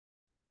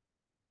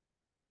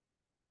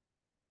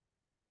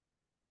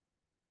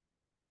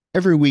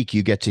Every week,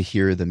 you get to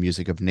hear the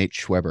music of Nate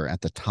Schweber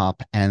at the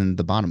top and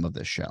the bottom of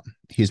this show.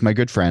 He's my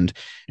good friend,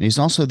 and he's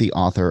also the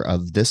author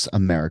of This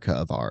America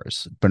of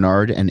Ours,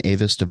 Bernard and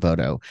Avis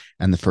Devoto,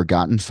 and the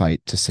Forgotten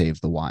Fight to Save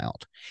the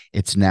Wild.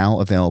 It's now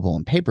available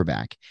in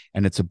paperback,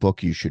 and it's a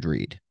book you should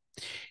read.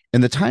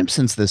 In the time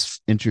since this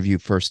interview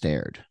first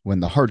aired, when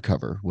the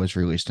hardcover was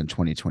released in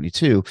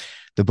 2022,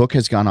 the book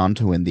has gone on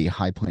to win the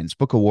High Plains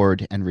Book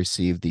Award and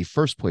receive the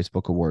First Place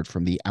Book Award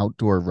from the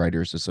Outdoor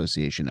Writers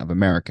Association of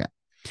America.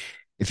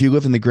 If you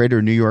live in the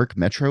greater New York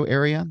metro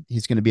area,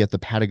 he's going to be at the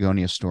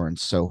Patagonia store in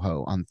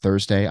Soho on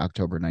Thursday,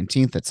 October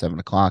 19th at 7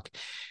 o'clock.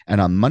 And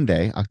on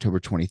Monday,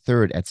 October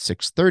 23rd at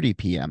 6:30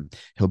 p.m.,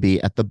 he'll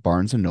be at the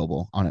Barnes &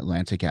 Noble on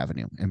Atlantic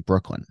Avenue in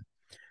Brooklyn.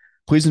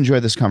 Please enjoy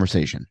this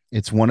conversation.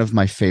 It's one of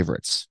my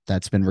favorites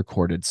that's been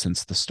recorded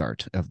since the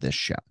start of this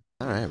show.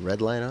 All right,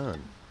 red light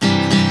on.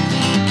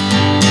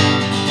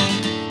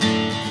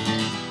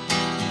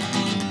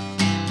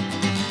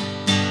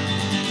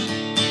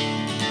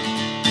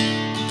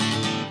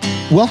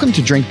 Welcome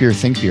to Drink Beer,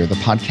 Think Beer, the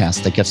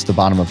podcast that gets to the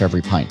bottom of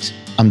every pint.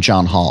 I'm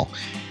John Hall,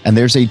 and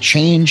there's a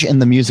change in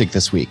the music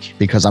this week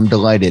because I'm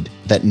delighted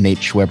that Nate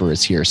Schweber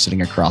is here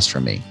sitting across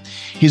from me.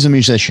 He's a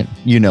musician,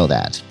 you know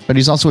that, but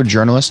he's also a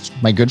journalist,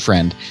 my good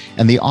friend,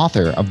 and the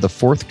author of the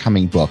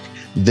forthcoming book,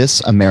 This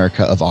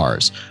America of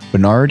Ours,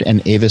 Bernard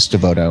and Avis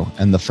Devoto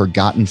and the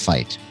Forgotten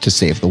Fight to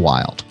Save the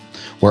Wild.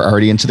 We're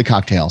already into the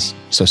cocktails,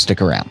 so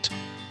stick around.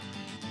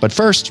 But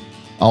first,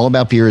 All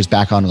About Beer is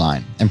back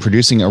online and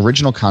producing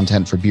original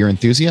content for beer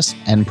enthusiasts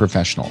and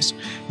professionals.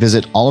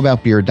 Visit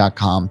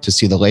allaboutbeer.com to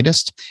see the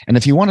latest. And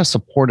if you want to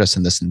support us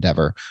in this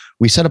endeavor,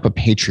 we set up a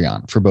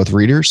Patreon for both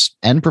readers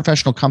and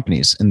professional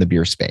companies in the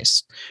beer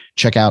space.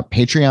 Check out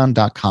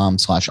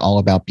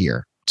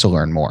patreon.com/allaboutbeer to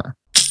learn more.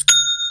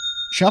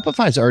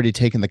 Shopify's already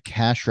taken the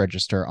cash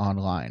register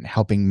online,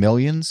 helping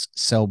millions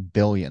sell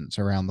billions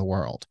around the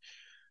world.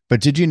 But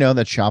did you know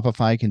that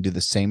Shopify can do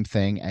the same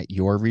thing at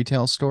your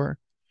retail store?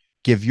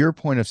 Give your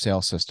point of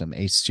sale system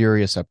a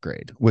serious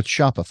upgrade with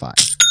Shopify.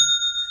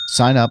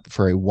 Sign up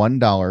for a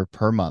 $1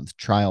 per month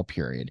trial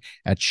period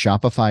at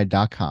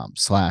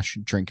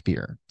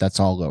shopify.com/drinkbeer. That's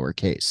all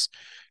lowercase.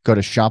 Go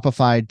to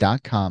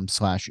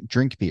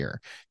shopify.com/drinkbeer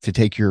to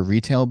take your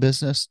retail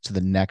business to the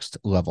next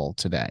level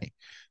today.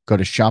 Go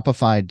to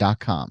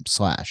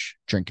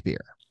shopify.com/drinkbeer.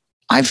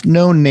 I've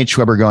known Nate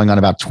Schweber going on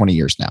about 20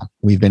 years now.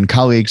 We've been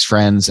colleagues,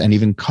 friends, and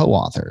even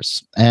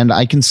co-authors. And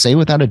I can say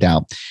without a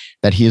doubt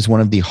that he is one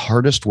of the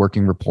hardest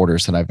working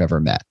reporters that I've ever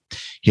met.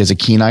 He has a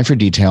keen eye for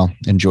detail,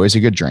 enjoys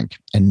a good drink,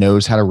 and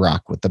knows how to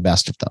rock with the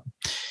best of them.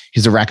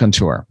 He's a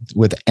raconteur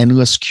with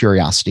endless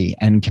curiosity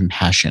and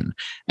compassion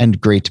and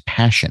great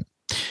passion.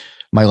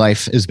 My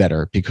life is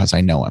better because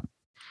I know him.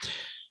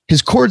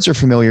 His chords are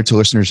familiar to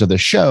listeners of the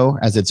show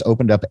as it's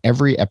opened up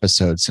every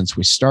episode since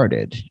we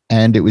started.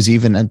 And it was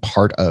even a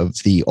part of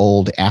the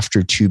old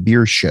After Two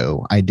Beers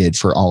show I did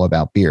for All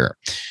About Beer.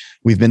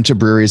 We've been to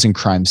breweries and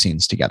crime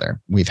scenes together.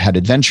 We've had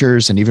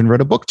adventures and even wrote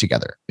a book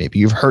together. Maybe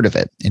you've heard of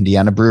it,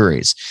 Indiana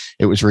Breweries.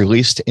 It was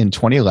released in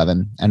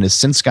 2011 and has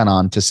since gone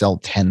on to sell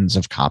tens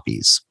of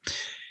copies.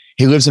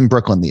 He lives in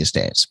Brooklyn these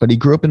days, but he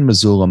grew up in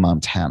Missoula,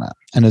 Montana,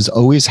 and has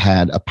always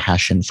had a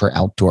passion for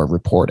outdoor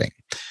reporting.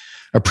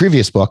 A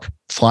previous book,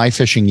 Fly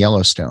Fishing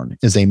Yellowstone,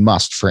 is a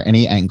must for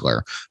any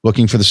angler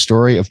looking for the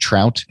story of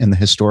trout in the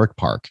historic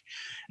park,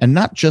 and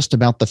not just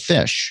about the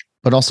fish,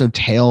 but also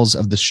tales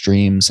of the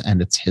streams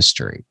and its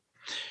history.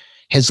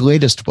 His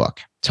latest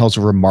book tells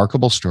a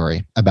remarkable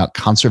story about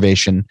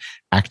conservation,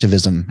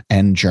 activism,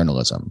 and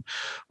journalism,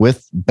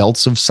 with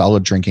belts of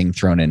solid drinking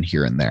thrown in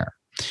here and there.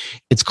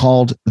 It's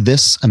called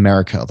This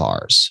America of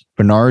Ours,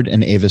 Bernard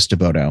and Avis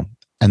Devoto,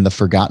 and the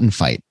Forgotten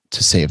Fight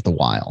to Save the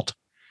Wild.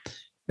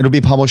 It'll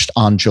be published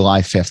on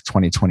July 5th,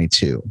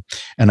 2022.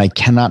 And I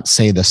cannot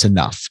say this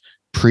enough.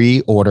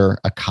 Pre-order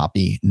a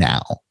copy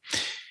now.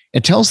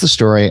 It tells the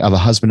story of a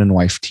husband and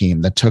wife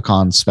team that took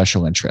on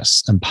special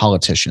interests and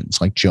politicians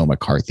like Joe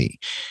McCarthy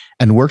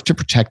and worked to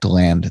protect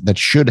land that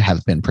should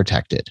have been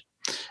protected.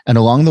 And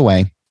along the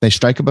way, they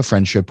strike up a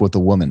friendship with a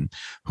woman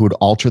who would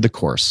alter the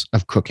course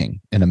of cooking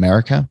in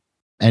America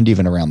and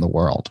even around the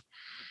world.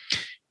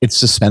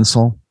 It's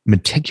suspenseful,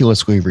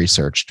 meticulously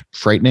researched,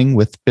 frightening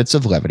with bits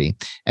of levity,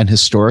 and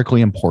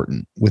historically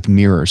important with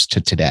mirrors to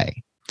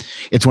today.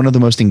 It's one of the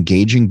most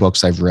engaging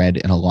books I've read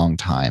in a long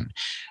time.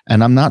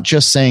 And I'm not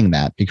just saying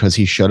that because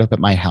he showed up at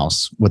my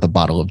house with a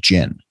bottle of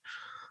gin.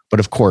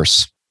 But of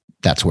course,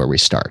 that's where we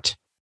start.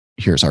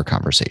 Here's our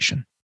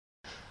conversation.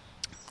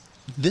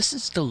 This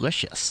is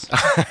delicious.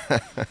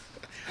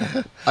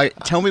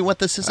 Tell me what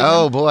this is.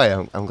 Oh,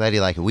 boy. I'm glad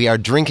you like it. We are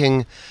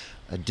drinking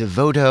a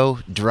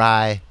Devoto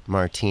Dry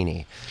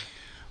Martini.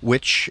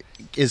 Which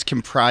is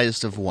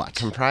comprised of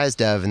what?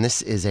 And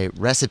this is a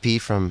recipe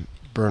from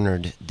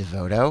Bernard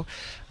Devoto,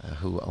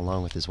 who,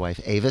 along with his wife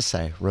Avis,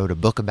 I wrote a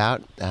book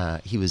about.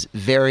 He was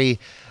very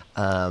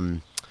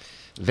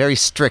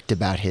strict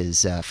about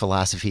his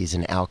philosophies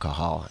in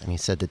alcohol, and he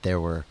said that there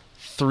were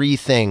three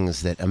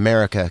things that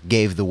America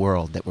gave the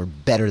world that were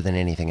better than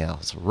anything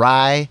else: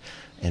 rye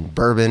and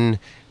bourbon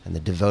and the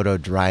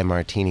Devoto Dry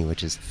Martini,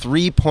 which is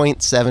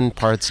 3.7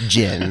 parts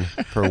gin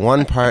per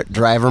 1 part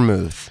dry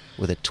vermouth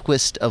with a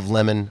twist of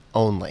lemon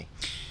only.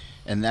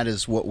 And that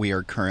is what we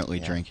are currently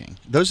drinking.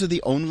 Those are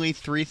the only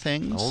 3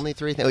 things? Only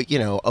 3 things.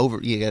 You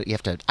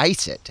have to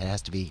ice it. It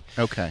has to be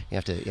Okay. You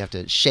have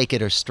to shake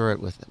it or stir it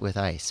with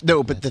ice.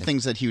 No, but the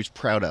things that he was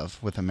proud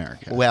of with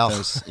America.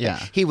 Well,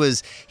 yeah. he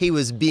was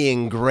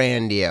being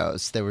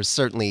grandiose. There was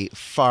certainly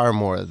far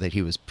more that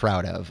he was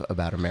proud of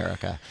about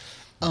America.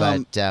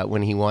 But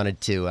when he wanted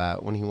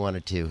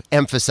to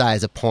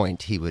emphasize a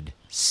point, he would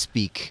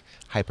speak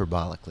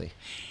hyperbolically.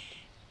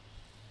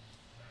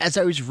 As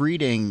I was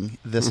reading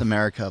this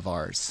America of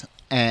ours,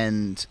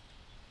 and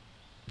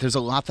there's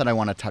a lot that I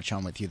want to touch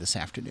on with you this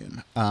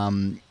afternoon,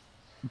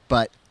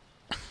 but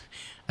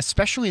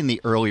especially in the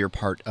earlier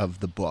part of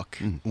the book,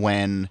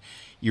 when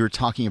you were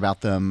talking about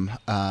them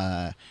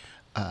and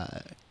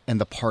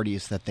the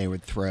parties that they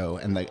would throw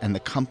and the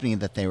company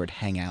that they would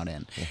hang out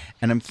in,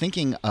 and I'm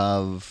thinking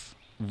of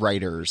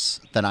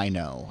writers that I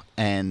know,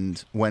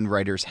 and when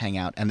writers hang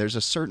out, and there's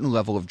a certain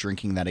level of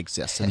drinking that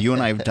exists, and you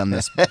and I have done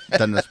this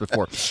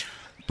before.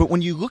 But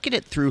when you look at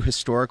it through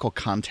historical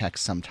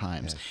context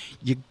sometimes,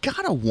 you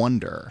gotta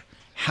wonder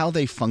how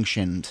they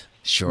functioned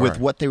with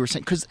what they were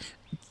saying. Because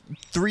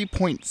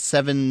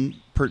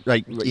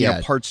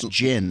 3.7 parts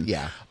gin.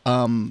 Yeah.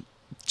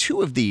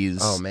 2 of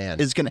these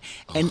is gonna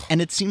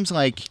and it seems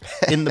like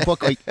in the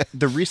book, like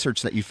the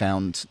research that you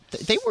found,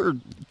 they were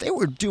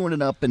doing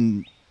it up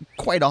and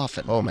quite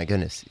often. Oh my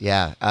goodness.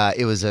 Yeah.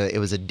 It was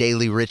a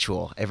daily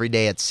ritual. Every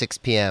day at 6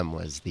 p.m.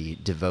 was the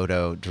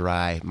Devoto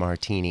Dry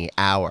Martini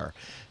hour.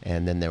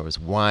 And then there was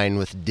wine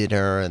with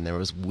dinner, and there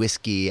was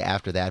whiskey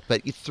after that.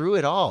 But through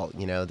it all,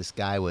 this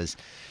guy was,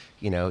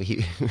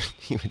 he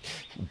would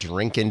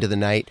drink into the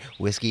night,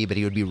 whiskey, but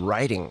he would be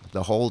writing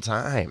the whole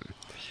time.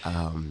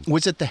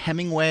 Was it the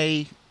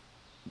Hemingway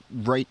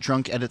write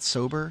drunk, edit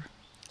sober?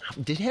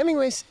 Did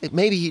Hemingway?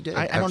 Maybe he did.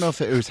 I don't know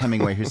if it was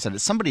Hemingway who said it.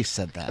 Somebody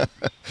said that.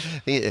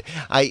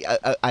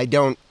 I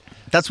don't.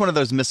 That's one of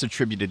those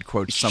misattributed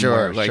quotes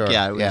somewhere. Sure.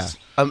 It was.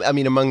 I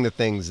mean, among the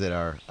things that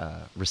are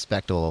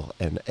respectable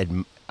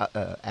and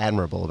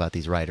admirable about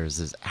these writers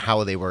is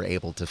how they were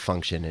able to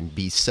function and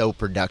be so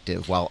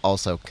productive while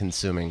also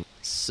consuming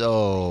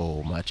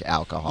so much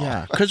alcohol.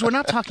 Yeah, because we're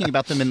not talking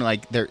about them in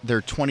like their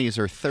 20s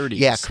or 30s.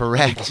 Yeah,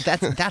 correct.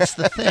 That's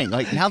the thing.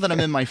 Like now that I'm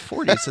in my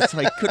 40s, it's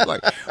like good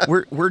Lord,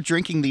 we're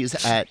drinking these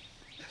at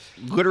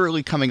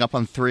literally coming up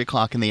on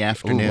 3:00 in the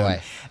afternoon,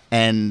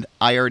 and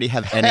I already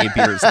have NA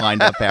beers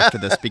lined up after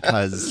this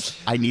because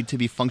I need to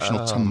be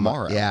functional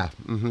tomorrow. Yeah,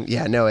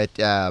 yeah. No, I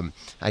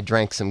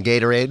drank some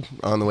Gatorade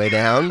on the way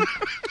down.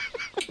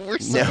 We're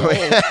so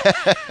old.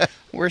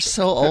 We're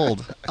so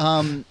old.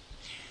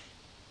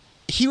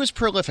 He was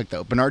prolific,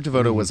 though. Bernard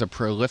DeVoto was a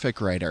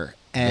prolific writer,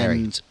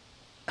 and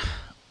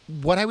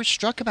what I was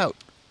struck about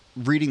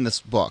reading this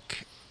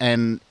book,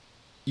 and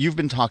you've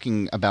been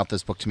talking about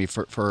this book to me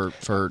for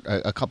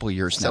a couple of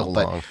years now.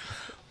 Long.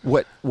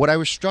 But what I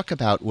was struck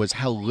about was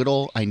how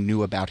little I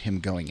knew about him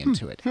going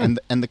into it, and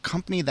the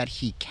company that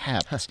he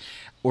kept,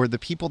 or the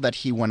people that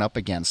he went up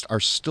against, are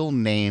still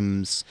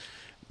names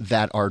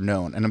that are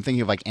known. And I'm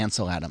thinking of like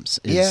Ansel Adams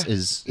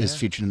is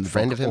featured in the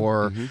Friend book, of him.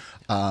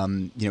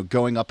 or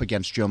going up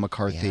against Joe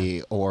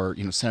McCarthy, or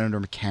Senator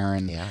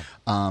McCarran.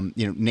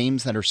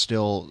 Names that are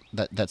still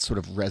that sort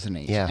of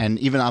resonate. And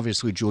even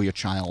obviously Julia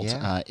Child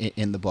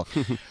in the book.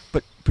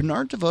 But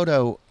Bernard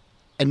DeVoto,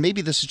 and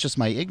maybe this is just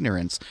my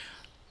ignorance,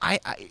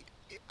 I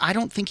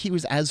don't think he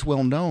was as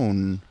well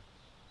known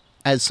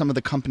as some of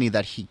the company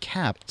that he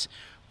kept.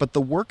 But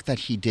the work that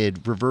he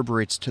did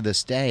reverberates to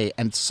this day,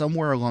 and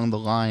somewhere along the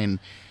line,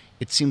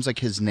 it seems like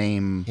his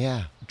name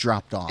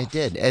dropped off. It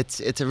did. It's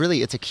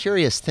a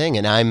curious thing,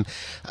 and I'm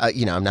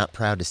not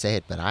proud to say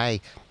it, but I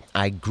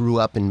grew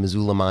up in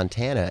Missoula,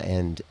 Montana,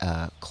 and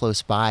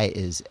close by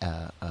is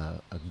a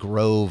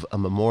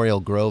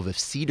memorial grove of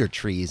cedar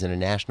trees in a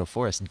national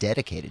forest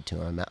dedicated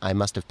to him. I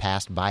must have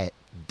passed by it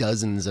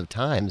dozens of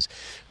times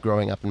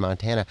growing up in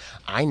Montana.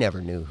 I never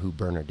knew who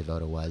Bernard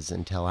DeVoto was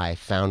until I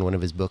found one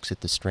of his books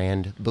at the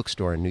Strand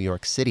bookstore in New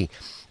York City.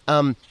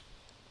 And,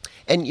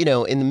 in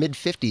the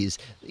mid-'50s,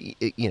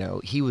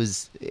 he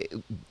was...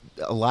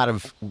 A lot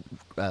of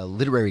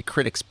literary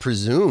critics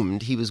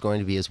presumed he was going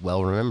to be as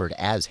well remembered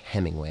as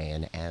Hemingway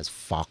and as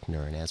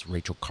Faulkner and as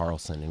Rachel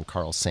Carlson and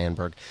Carl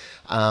Sandburg,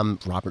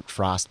 Robert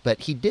Frost, but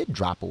he did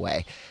drop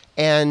away.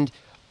 And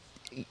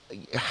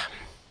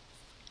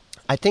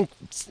I think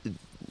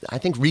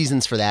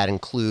reasons for that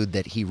include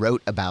that he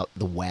wrote about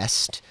the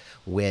West,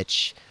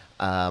 which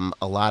a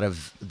lot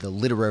of the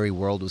literary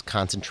world was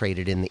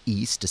concentrated in the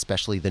East,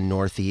 especially the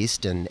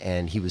Northeast,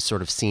 and he was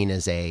sort of seen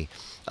as a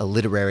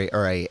literary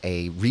or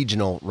a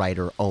regional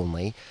writer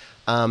only.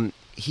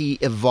 He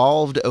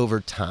evolved over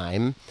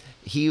time.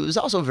 He was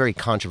also a very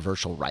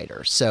controversial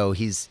writer. So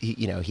he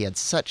had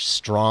such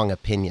strong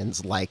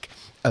opinions, like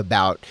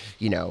about,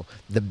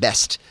 the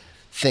best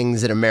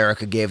things that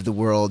America gave the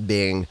world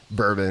being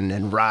bourbon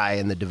and rye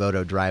and the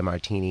Devoto Dry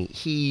Martini.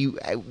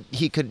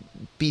 He could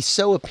be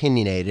so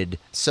opinionated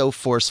so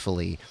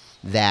forcefully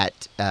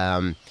that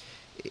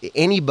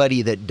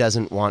anybody that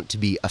doesn't want to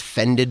be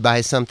offended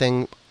by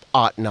something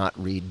ought not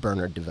read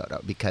Bernard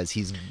DeVoto, because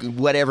he's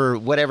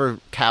whatever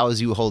cows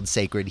you hold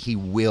sacred, he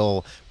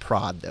will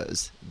prod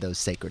those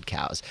sacred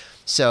cows.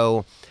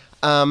 So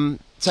I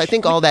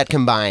think all that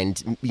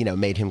combined,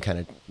 made him kind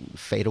of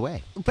fade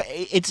away. But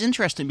it's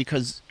interesting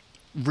because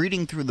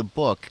reading through the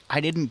book,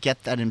 I didn't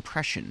get that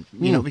impression,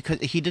 because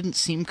he didn't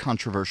seem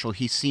controversial.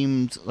 He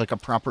seemed like a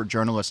proper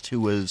journalist who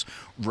was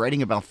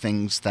writing about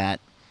things that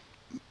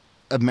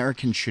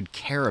Americans should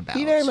care about.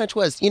 He very much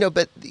was,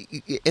 but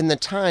in the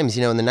times,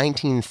 in the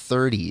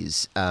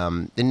 1930s,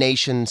 the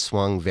nation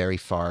swung very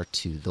far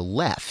to the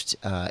left.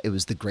 It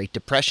was the Great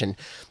Depression.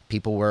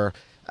 People were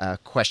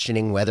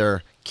questioning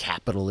whether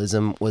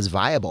capitalism was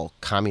viable.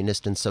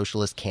 Communist and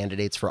socialist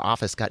candidates for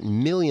office got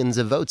millions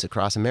of votes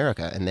across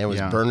America. And there was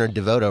Bernard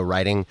DeVoto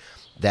writing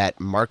that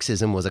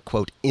Marxism was a,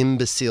 quote,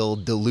 imbecile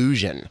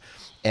delusion,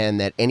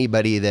 and that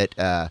anybody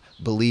that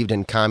believed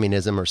in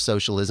communism or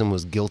socialism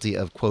was guilty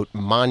of, quote,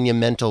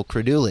 monumental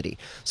credulity.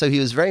 So he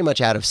was very much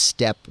out of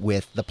step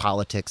with the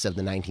politics of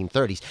the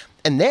 1930s.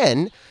 And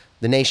then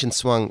the nation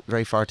swung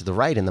very far to the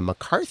right in the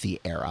McCarthy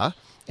era,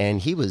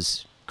 and he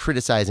was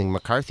criticizing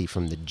McCarthy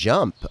from the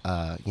jump.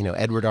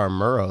 Edward R.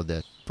 Murrow,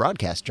 the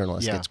broadcast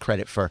journalist, gets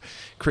credit for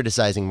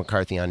criticizing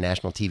McCarthy on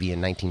national TV in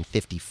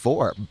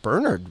 1954.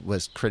 Bernard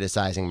was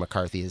criticizing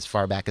McCarthy as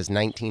far back as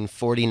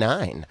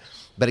 1949.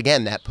 But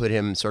again, that put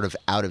him sort of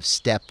out of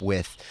step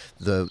with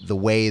the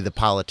way the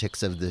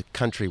politics of the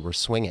country were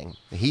swinging.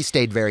 He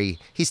stayed in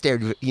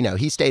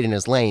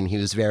his lane.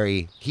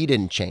 He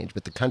didn't change,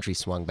 but the country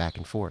swung back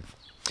and forth.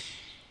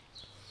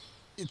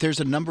 There's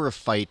a number of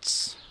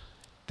fights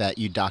that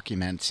you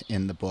document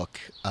in the book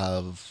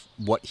of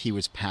what he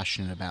was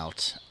passionate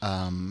about.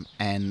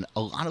 And a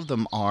lot of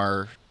them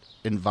are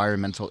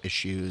environmental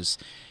issues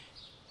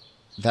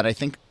that I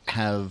think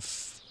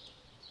have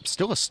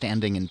still a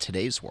standing in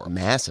today's world.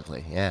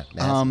 Massively, yeah.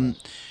 Massively.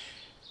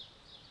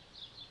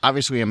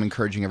 Obviously, I'm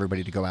encouraging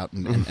everybody to go out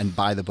and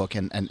buy the book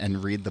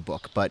and read the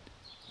book. But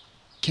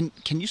can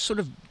you sort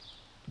of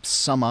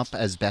sum up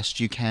as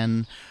best you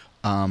can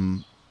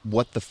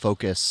what the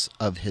focus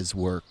of his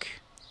work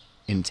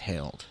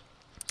entailed?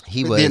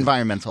 He was the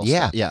environmental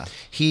stuff. Yeah.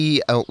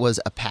 He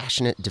was a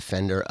passionate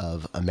defender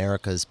of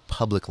America's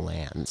public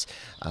lands.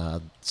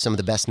 Some of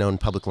the best known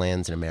public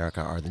lands in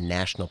America are the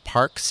national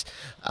parks,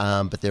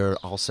 but there are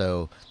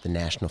also the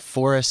national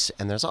forests,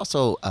 and there's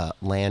also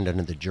land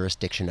under the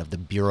jurisdiction of the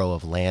Bureau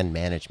of Land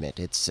Management.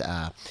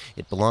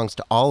 It belongs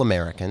to all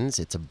Americans.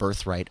 It's a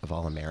birthright of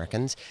all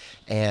Americans,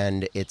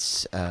 and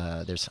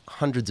there's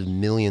hundreds of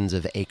millions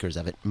of acres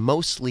of it,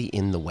 mostly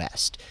in the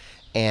West.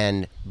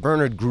 And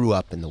Bernard grew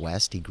up in the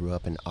West. He grew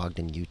up in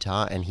Ogden,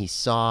 Utah, and he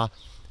saw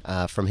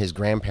from his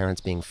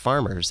grandparents being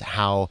farmers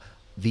how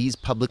these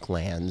public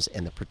lands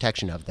and the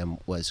protection of them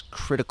was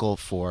critical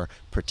for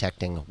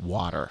protecting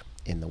water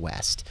in the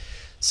West.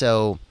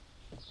 So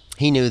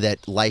he knew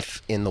that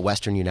life in the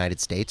western United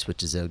States,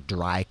 which is a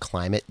dry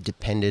climate,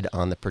 depended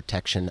on the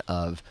protection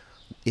of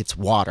its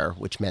water,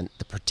 which meant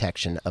the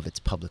protection of its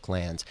public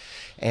lands.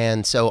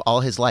 And so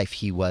all his life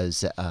he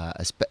was,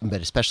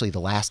 but especially the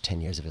last 10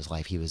 years of his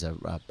life, he was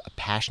a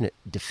passionate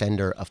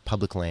defender of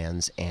public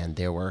lands, and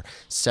there were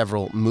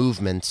several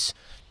movements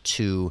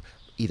to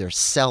either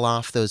sell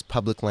off those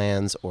public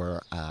lands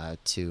or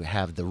to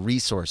have the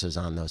resources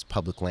on those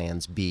public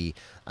lands be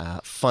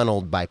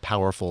funneled by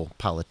powerful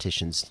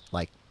politicians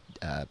like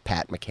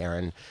Pat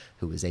McCarran,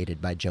 who was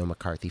aided by Joe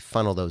McCarthy,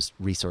 funnel those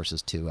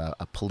resources to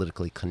a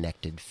politically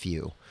connected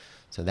few.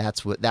 So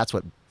that's what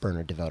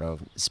Bernard DeVoto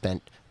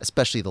spent,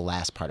 especially the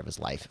last part of his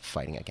life,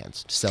 fighting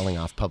against, selling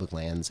off public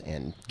lands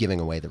and giving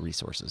away the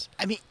resources.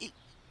 I mean,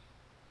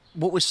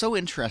 what was so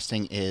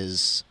interesting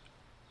is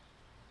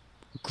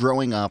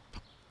growing up,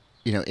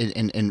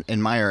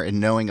 in my era, and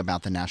knowing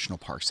about the national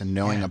parks and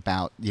knowing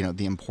about,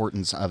 the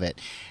importance of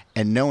it,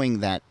 and knowing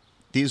that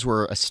these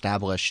were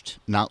established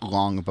not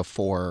long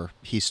before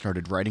he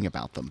started writing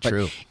about them. But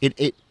True.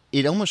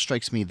 It almost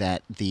strikes me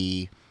that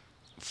the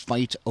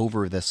fight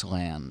over this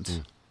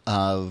land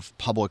of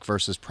public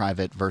versus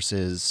private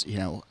versus,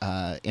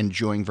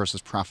 enjoying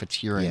versus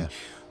profiteering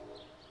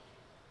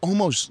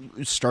almost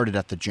started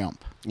at the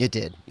jump. It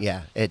did.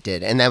 Yeah, it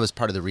did. And that was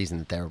part of the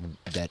reason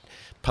that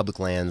public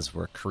lands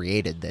were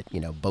created, that,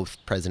 both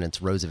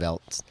Presidents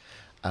Roosevelt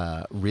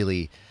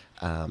really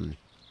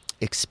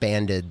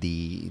expanded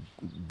the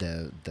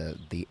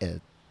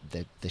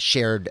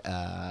shared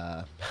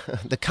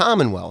the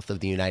Commonwealth of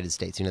the United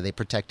States. They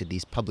protected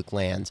these public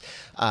lands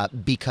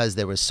because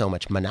there was so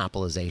much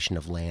monopolization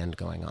of land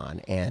going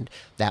on, and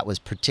that was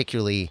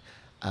particularly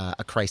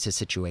a crisis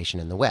situation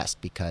in the West,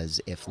 because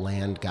if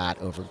land got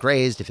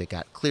overgrazed, if it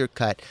got clear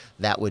cut,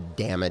 that would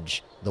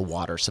damage the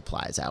water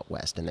supplies out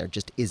west, and there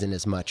just isn't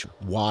as much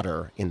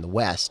water in the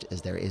West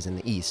as there is in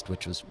the East,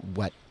 which was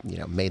what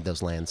made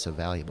those lands so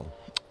valuable.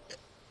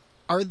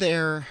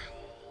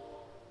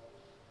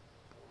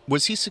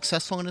 Was he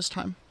successful in his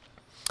time?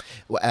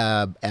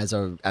 As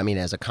a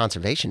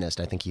conservationist,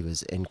 I think he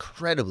was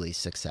incredibly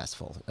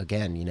successful.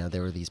 Again,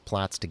 there were these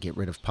plots to get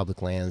rid of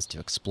public lands, to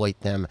exploit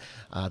them,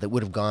 that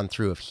would have gone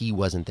through if he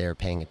wasn't there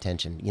paying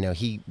attention.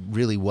 He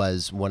really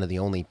was one of the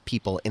only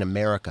people in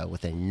America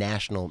with a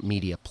national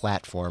media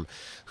platform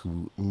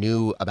who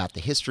knew about the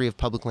history of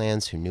public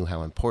lands, who knew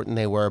how important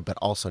they were, but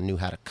also knew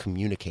how to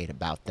communicate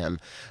about them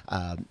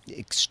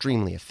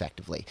extremely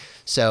effectively.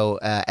 So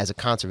as a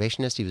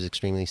conservationist, he was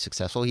extremely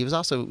successful. He was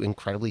also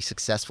incredibly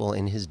successful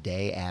in his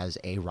day as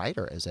a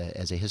writer, as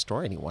a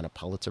historian. He won a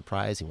Pulitzer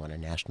Prize. He won a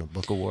National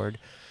Book Award.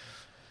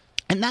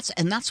 And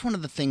that's one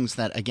of the things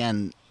that,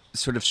 again,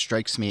 sort of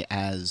strikes me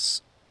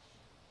as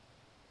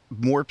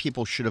more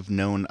people should have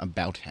known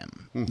about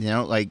him.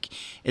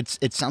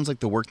 It sounds like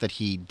the work that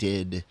he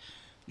did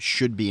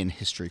should be in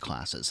history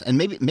classes, and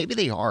maybe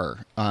they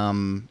are.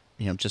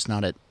 Just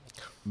not at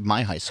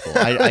my high school.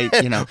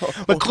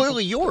 But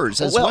clearly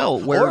yours as well.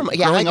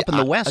 Growing up in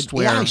the West,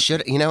 where I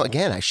should,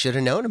 I should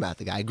have known about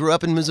the guy. I grew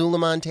up in Missoula,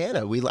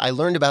 Montana. I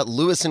learned about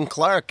Lewis and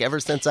Clark ever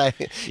since I,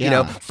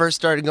 first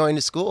started going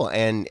to school.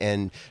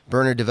 And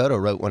Bernard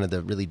DeVoto wrote one of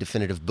the really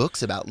definitive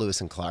books about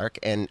Lewis and Clark.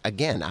 And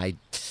again, I'm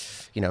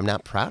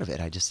not proud of it.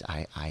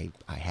 I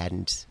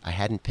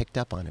hadn't picked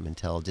up on him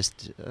until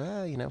just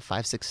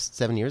 5, 6,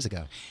 7 years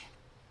ago.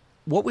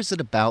 What was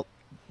it about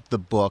the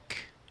book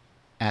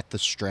At the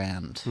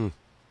Strand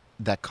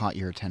that caught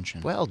your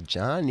attention? Well,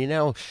 John,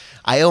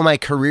 I owe my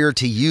career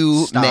to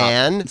you,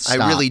 man. Stop.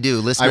 I really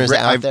do. Listeners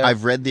out there,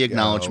 I've read the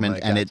acknowledgement,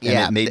 and it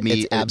made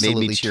me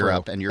tear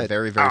up. And you're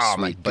very, very sweet.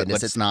 My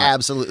goodness, it's not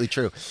absolutely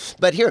true.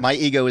 But here, my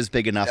ego is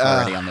big enough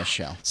already on this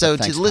show. So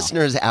thanks, to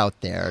listeners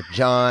out there,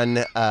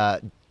 John.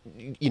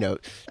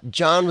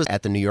 John was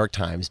at the New York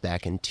Times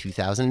back in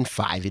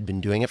 2005. He'd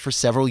been doing it for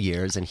several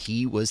years, and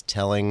he was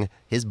telling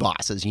his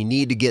bosses, you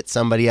need to get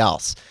somebody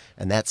else.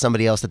 And that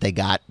somebody else that they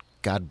got,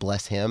 God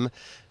bless him,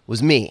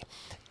 was me.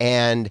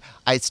 And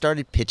I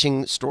started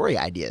pitching story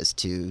ideas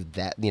to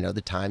that,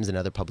 the Times and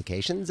other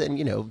publications.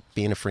 And,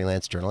 being a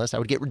freelance journalist, I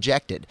would get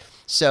rejected.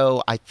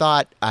 So I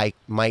thought I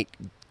might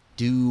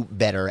do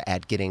better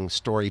at getting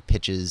story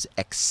pitches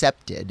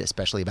accepted,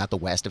 especially about the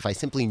West, if I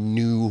simply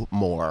knew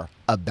more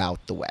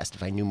about the West,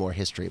 if I knew more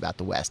history about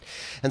the West.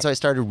 And so I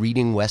started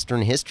reading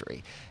Western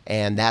history,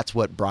 and that's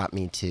what brought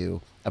me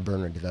to a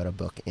Bernard DeVoto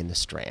book in The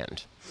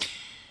Strand.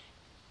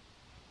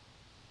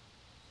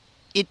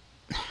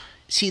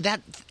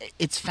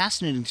 It's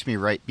fascinating to me,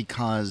 right?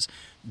 Because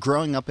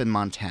growing up in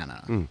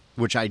Montana,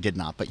 which I did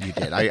not, but you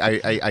did.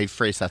 I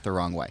phrased that the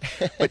wrong way.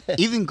 But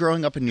even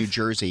growing up in New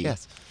Jersey,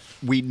 yes.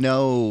 We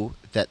know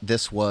that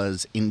this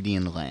was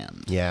Indian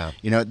land. Yeah.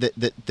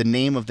 The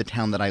name of the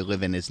town that I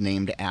live in is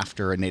named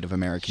after a Native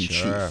American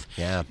chief.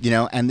 Yeah.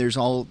 And there's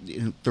all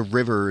the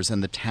rivers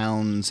and the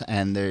towns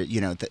and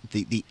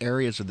the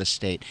areas of the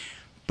state,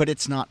 but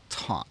it's not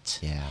taught.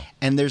 Yeah.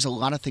 And there's a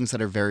lot of things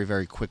that are very,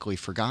 very quickly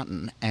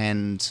forgotten.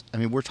 And I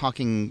mean,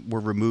 we're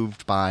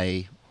removed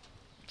by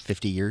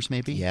 50 years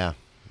maybe. Yeah.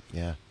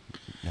 Yeah.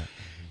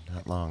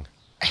 Not long.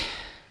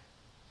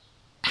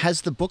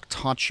 Has the book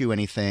taught you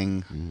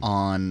anything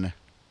on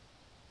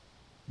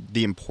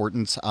the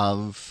importance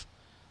of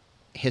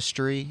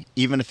history,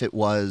 even if it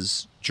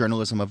was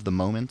journalism of the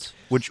moment,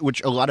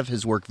 which a lot of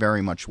his work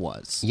very much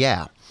was?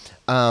 Yeah.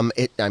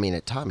 It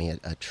taught me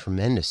a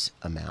tremendous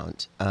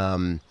amount.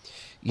 One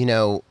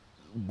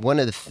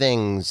of the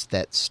things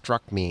that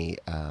struck me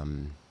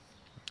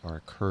or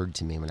occurred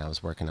to me when I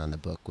was working on the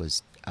book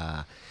was,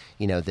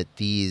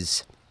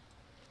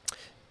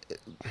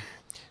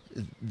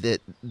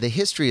 that the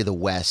history of the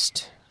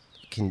West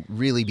can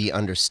really be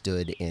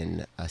understood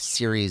in a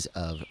series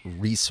of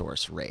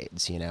resource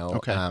raids.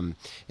 Okay.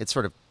 It's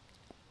sort of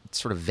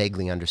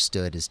vaguely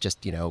understood as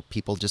just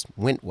people just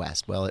went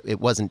west. Well,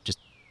 it wasn't just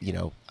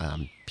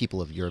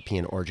people of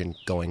European origin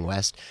going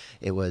west.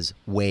 It was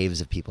waves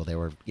of people. There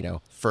were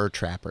fur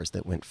trappers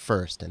that went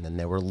first, and then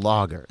there were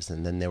loggers,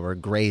 and then there were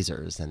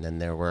grazers, and then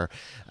there were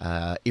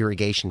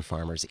irrigation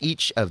farmers.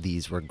 Each of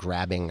these were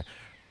grabbing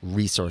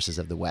resources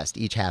of the West.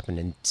 Each happened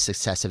in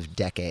successive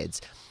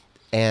decades.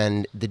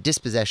 And the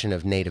dispossession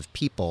of native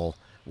people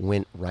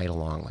went right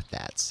along with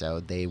that. So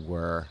they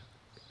were,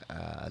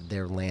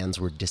 their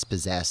lands were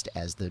dispossessed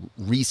as the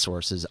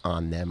resources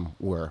on them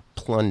were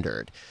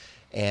plundered.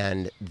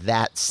 And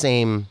that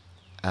same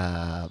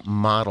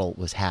model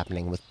was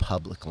happening with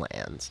public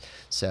lands.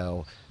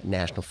 So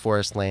national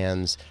forest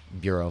lands,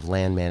 Bureau of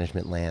Land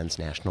Management lands,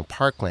 national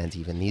park lands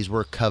even, these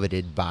were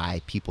coveted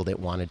by people that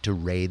wanted to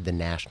raid the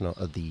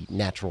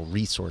natural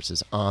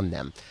resources on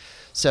them.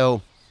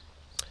 So,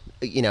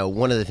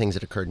 one of the things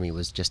that occurred to me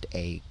was just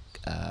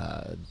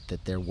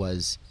that there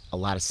was a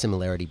lot of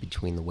similarity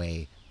between the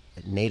way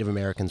Native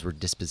Americans were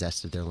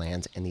dispossessed of their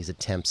lands and these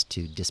attempts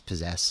to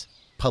dispossess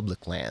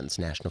public lands,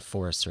 National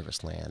Forest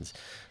Service lands,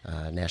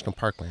 national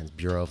park lands,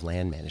 Bureau of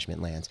Land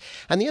Management lands.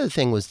 And the other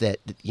thing was that,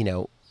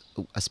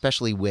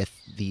 especially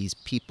with these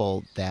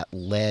people that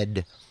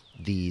led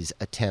these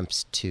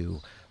attempts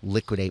to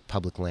liquidate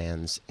public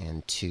lands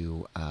and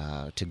to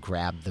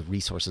grab the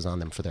resources on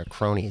them for their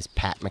cronies,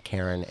 Pat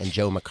McCarran and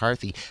Joe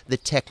McCarthy, the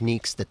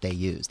techniques that they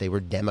used. They were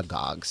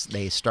demagogues.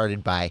 They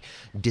started by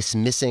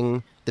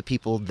dismissing the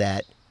people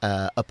that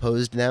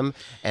opposed them,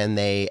 and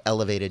they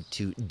elevated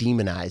to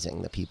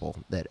demonizing the people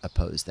that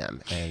opposed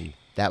them. And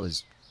that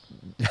was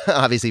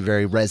obviously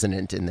very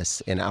resonant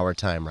in our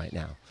time right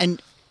now.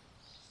 And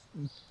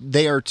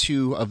they are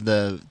two of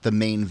the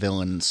main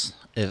villains,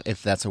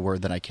 if that's a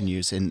word that I can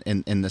use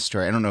in this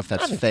story. I don't know if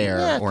that's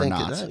fair or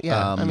not.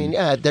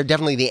 They're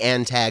definitely the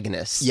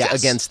antagonists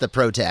against the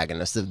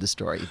protagonists of the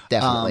story.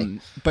 Definitely.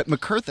 But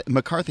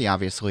McCarthy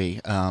obviously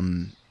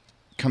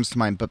comes to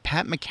mind. But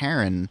Pat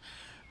McCarran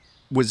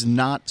was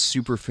not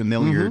super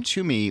familiar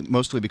to me,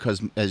 mostly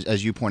because,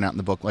 as you point out in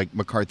the book, like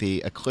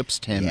McCarthy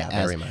eclipsed him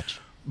very much.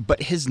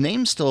 But his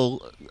name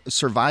still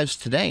survives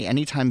today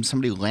anytime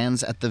somebody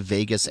lands at the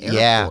Vegas airport.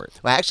 Yeah.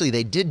 Well, actually,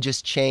 they did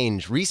just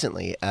change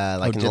recently.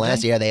 In the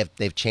last year,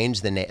 they've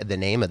changed the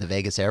name of the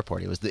Vegas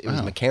airport. It was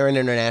McCarran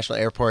International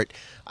Airport.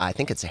 I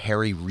think it's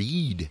Harry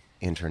Reid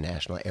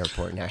International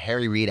Airport. Now,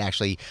 Harry Reid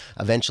actually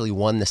eventually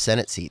won the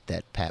Senate seat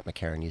that Pat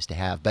McCarran used to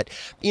have. But,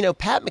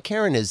 Pat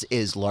McCarran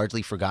is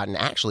largely forgotten,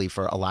 actually,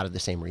 for a lot of the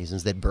same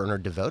reasons that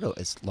Bernard DeVoto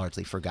is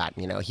largely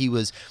forgotten. He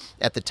was,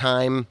 at the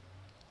time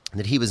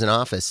that he was in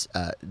office,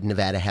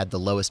 Nevada had the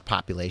lowest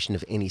population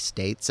of any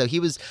state. So he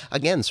was,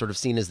 again, sort of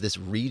seen as this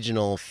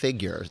regional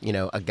figure,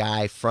 a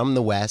guy from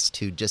the West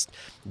who just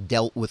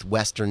dealt with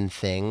Western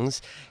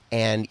things.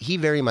 And he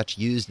very much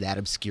used that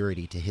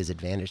obscurity to his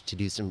advantage to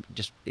do some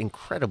just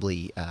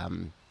incredibly,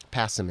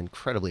 pass some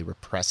incredibly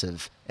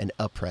repressive and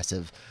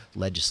oppressive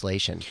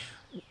legislation.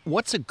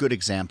 What's a good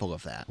example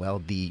of that? Well,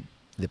 the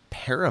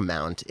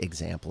paramount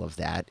example of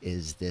that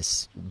is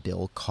this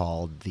bill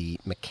called the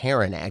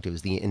McCarran Act. It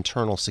was the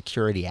Internal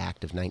Security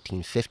Act of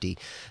 1950,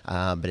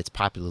 but it's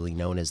popularly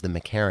known as the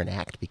McCarran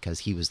Act because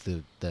he was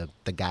the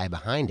guy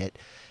behind it.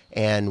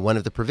 And one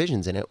of the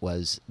provisions in it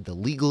was the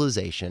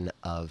legalization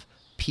of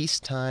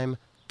peacetime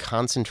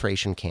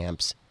concentration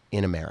camps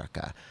in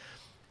America.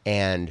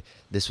 And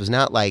this was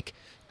not like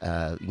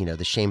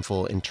the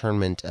shameful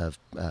internment of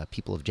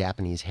people of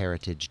Japanese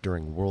heritage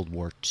during World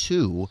War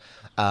II.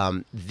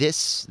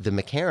 The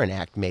McCarran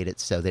Act made it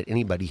so that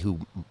anybody who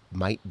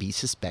might be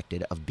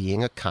suspected of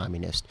being a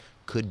communist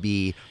could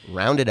be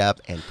rounded up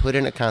and put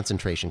in a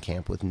concentration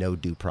camp with no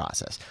due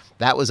process.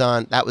 That was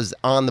on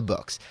the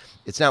books.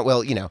 It's not,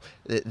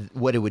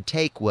 what it would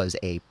take was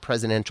a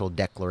presidential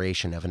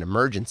declaration of an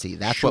emergency.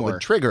 That's what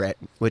would trigger it,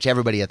 which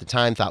everybody at the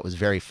time thought was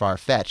very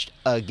far-fetched.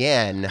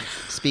 Again,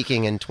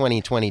 speaking in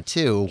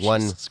 2022,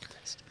 one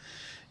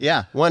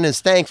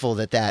is thankful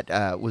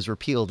that was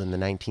repealed in the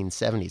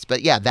 1970s.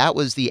 But that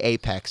was the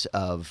apex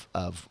of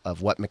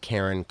what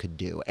McCarran could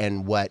do,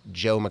 and what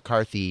Joe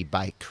McCarthy,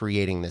 by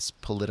creating this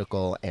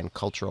political and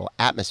cultural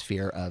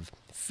atmosphere of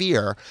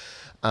fear,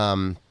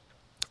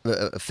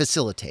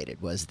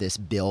 facilitated, was this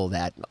bill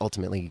that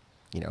ultimately,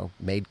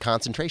 made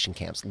concentration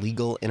camps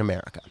legal in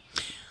America.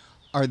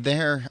 Are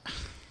there...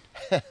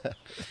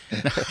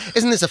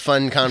 Isn't this a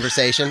fun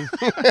conversation?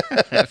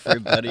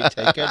 Everybody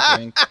take a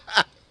drink.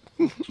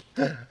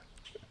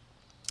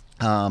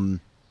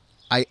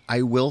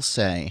 I will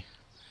say,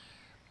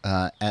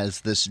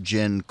 as this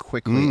gin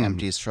quickly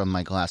empties from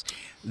my glass,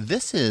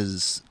 this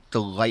is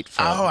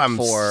delightful. Oh, I'm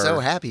so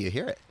happy you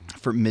hear it.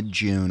 For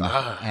mid-June,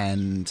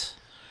 and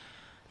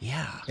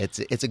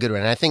it's a good one.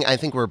 And I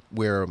think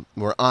we're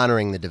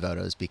honoring the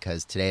DeVotos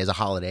because today is a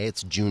holiday.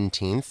 It's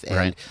Juneteenth,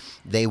 and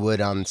they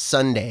would, on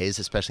Sundays,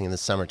 especially in the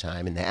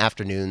summertime, in the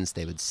afternoons,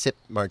 they would sip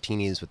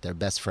martinis with their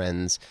best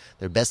friends,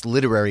 their best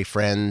literary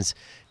friends,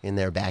 in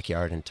their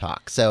backyard and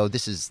talk. So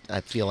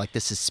I feel like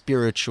this is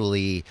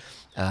spiritually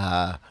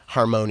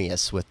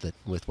harmonious with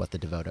what the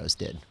DeVotos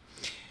did.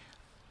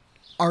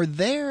 Are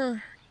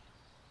there...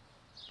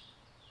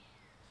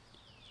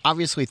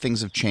 Obviously,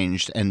 things have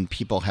changed, and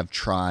people have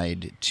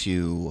tried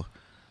to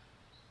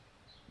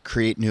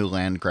create new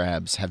land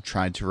grabs, have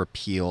tried to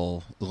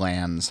repeal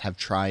lands, have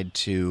tried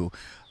to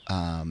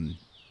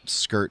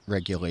skirt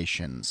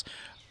regulations.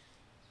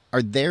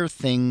 Are there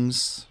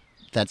things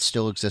that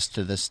still exist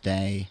to this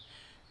day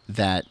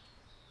that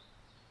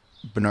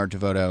Bernard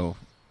DeVoto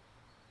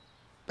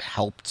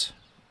helped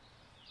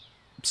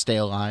stay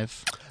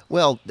alive?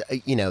 Well,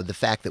 the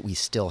fact that we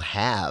still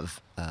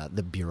have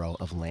the Bureau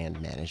of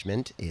Land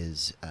Management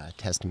is a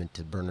testament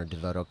to Bernard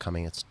DeVoto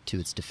coming to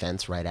its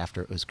defense right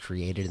after it was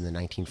created in the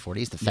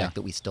 1940s. The fact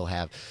that we still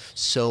have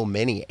so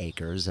many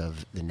acres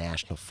of the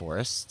national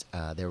forests,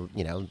 they're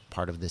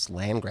part of this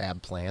land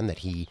grab plan that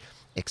he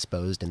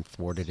exposed and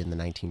thwarted in the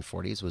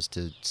 1940s was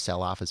to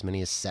sell off as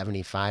many as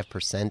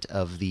 75%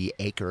 of the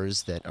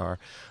acres that are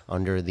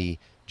under the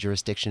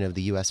jurisdiction of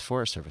the U.S.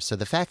 Forest Service. So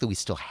the fact that we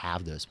still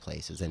have those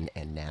places and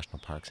national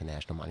parks and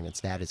national monuments,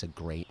 that is a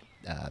great,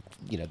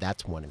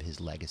 that's one of his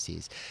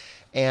legacies.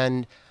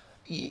 And,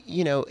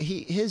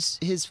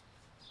 his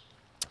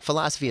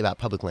philosophy about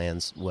public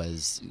lands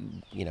was,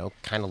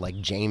 kind of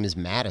like James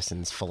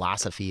Madison's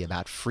philosophy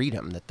about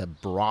freedom, that the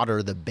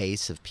broader the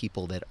base of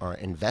people that are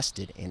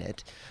invested in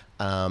it,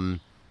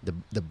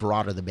 the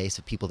broader the base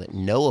of people that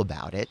know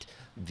about it,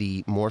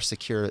 the more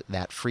secure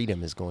that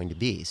freedom is going to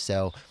be.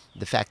 So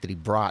the fact that he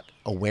brought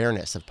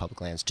awareness of public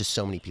lands to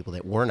so many people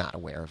that were not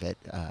aware of it,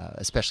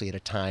 especially at a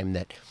time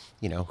that,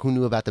 who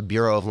knew about the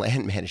Bureau of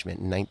Land Management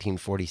in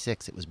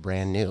 1946? It was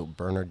brand new.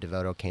 Bernard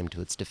DeVoto came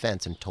to its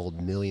defense and told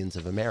millions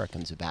of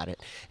Americans about it.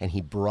 And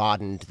he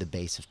broadened the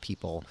base of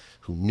people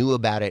who knew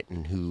about it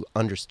and who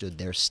understood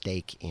their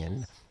stake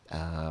in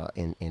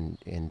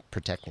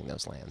protecting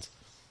those lands.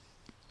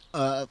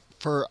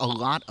 For a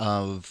lot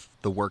of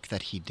the work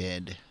that he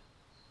did,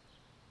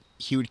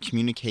 he would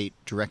communicate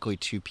directly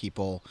to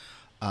people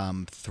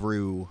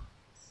through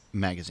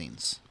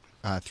magazines,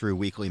 through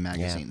weekly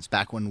magazines,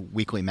 back when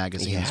weekly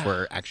magazines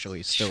were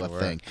actually still a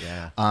thing.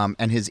 Yeah.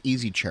 And his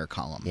Easy Chair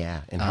column.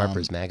 Yeah, in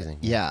Harper's Magazine.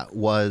 Yeah,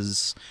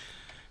 was...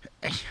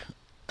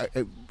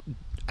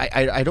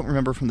 I don't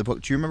remember from the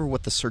book. Do you remember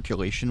what the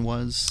circulation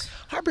was?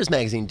 Harper's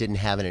Magazine didn't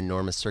have an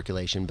enormous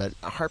circulation, but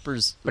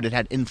But it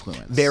had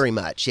influence. Very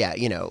much, yeah.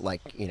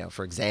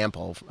 For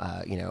example,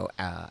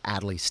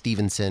 Adlai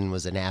Stevenson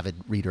was an avid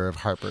reader of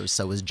Harper's,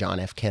 so was John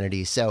F.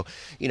 Kennedy. So,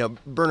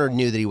 Bernard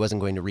knew that he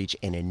wasn't going to reach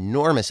an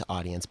enormous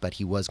audience, but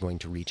he was going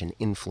to reach an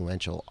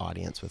influential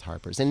audience with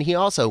Harper's. And he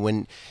also,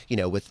 in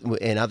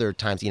other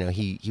times,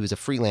 he was a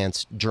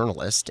freelance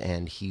journalist,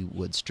 and he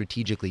would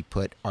strategically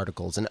put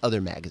articles in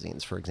other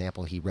magazines. For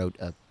example, he wrote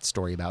a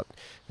story about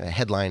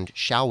headlined,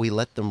 "Shall We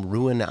Let Them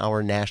Ruin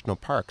Our National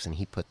Parks?" And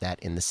he put that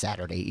in the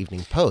Saturday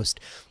Evening Post,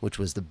 which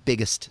was the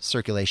biggest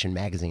circulation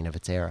magazine of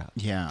its era.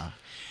 Yeah.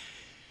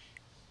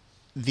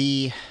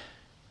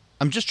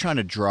 I'm just trying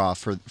to draw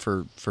for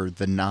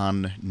the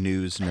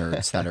non-news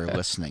nerds that are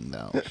listening,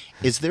 though.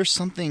 Is there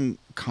something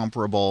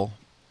comparable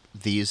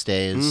these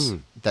days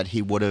that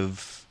he would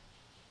have,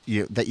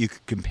 that you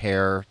could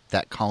compare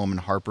that column in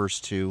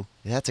Harper's to?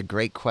 That's a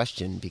great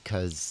question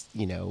because,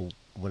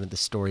 one of the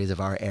stories of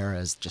our era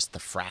is just the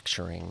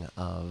fracturing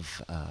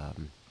of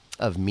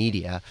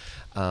media.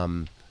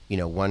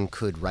 One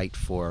could write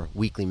for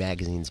weekly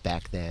magazines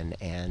back then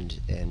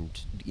and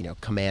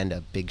command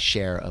a big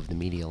share of the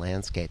media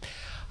landscape.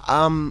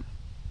 I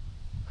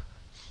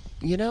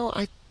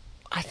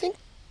think,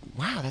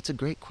 wow, that's a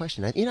great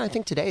question. I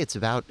think today it's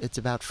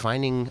about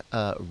finding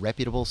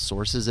reputable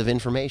sources of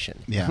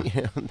information. Yeah.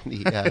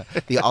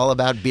 The All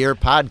About Beer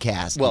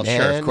podcast. Well,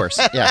 man. sure, of course.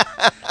 Yeah.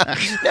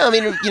 No,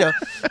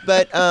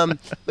 but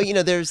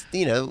there's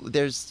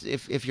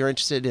if you're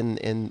interested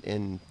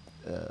in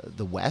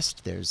the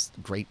West, there's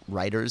great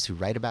writers who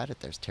write about it.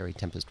 There's Terry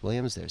Tempest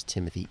Williams. There's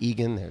Timothy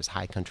Egan. There's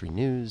High Country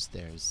News.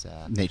 There's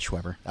Nate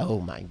Schweber.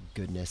 Oh my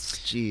goodness,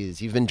 jeez,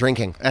 you've been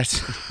drinking.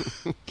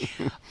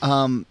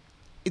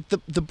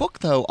 The book,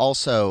 though,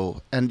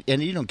 also, and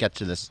you don't get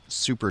to this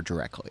super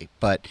directly,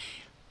 but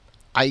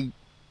I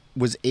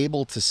was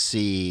able to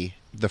see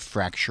the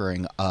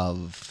fracturing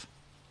of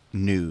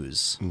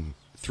news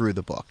through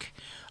the book,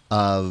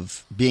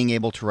 of being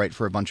able to write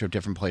for a bunch of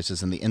different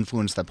places and the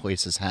influence that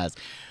places has,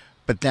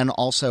 but then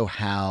also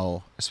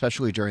how,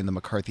 especially during the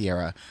McCarthy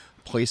era,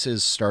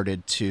 places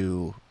started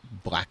to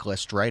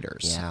blacklist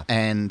writers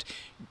and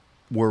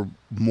were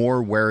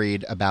more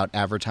worried about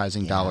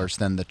advertising dollars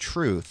than the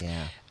truth.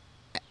 Yeah.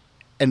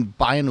 And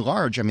by and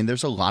large,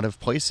 there's a lot of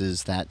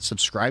places that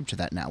subscribe to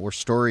that now, where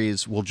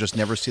stories will just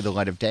never see the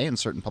light of day in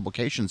certain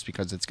publications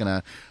because it's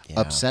going to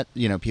upset,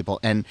 people.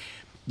 And,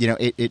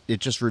 it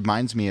just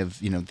reminds me of,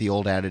 the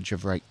old adage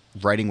of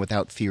writing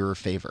without fear or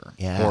favor,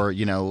 or,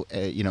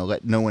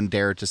 let no one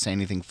dare to say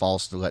anything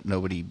false, to let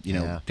nobody,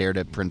 dare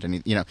to print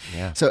anything,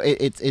 So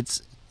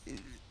it's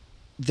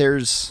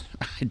there's,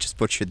 I just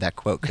butchered that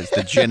quote because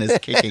the gin is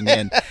kicking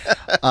in.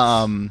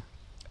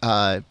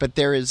 But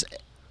there is,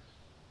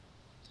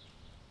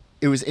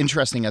 it was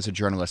interesting as a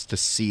journalist to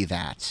see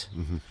that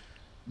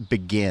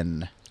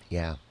begin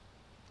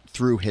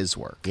through his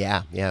work.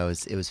 Yeah,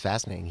 it was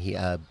fascinating. He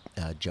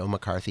Joe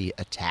McCarthy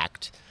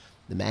attacked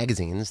the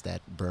magazines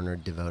that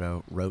Bernard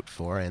DeVoto wrote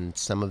for, and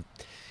some of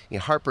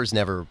Harper's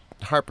never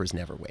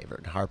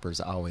wavered. Harper's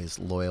always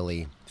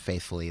loyally,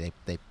 faithfully.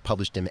 They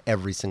published him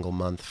every single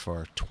month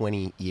for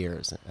 20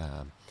 years.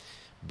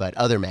 But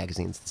other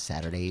magazines, the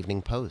Saturday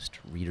Evening Post,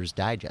 Reader's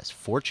Digest,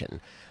 Fortune,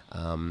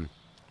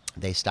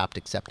 they stopped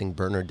accepting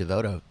Bernard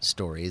DeVoto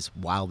stories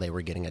while they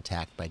were getting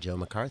attacked by Joe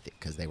McCarthy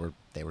because they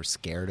were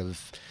scared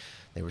of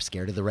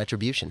the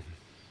retribution.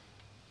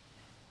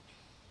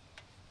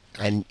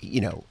 And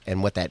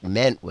and what that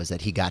meant was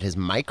that he got his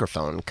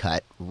microphone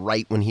cut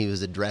right when he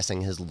was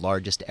addressing his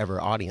largest ever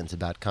audience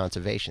about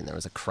conservation. There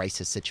was a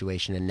crisis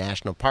situation in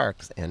national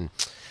parks, and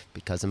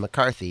because of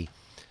McCarthy,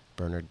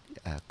 Bernard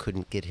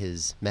couldn't get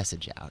his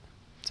message out.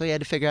 So he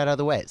had to figure out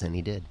other ways, and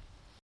he did.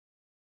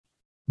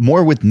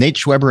 More with Nate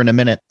Schweber in a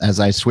minute as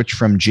I switch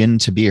from gin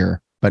to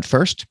beer. But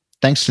first,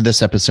 thanks to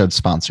this episode's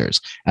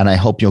sponsors, and I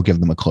hope you'll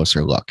give them a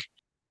closer look.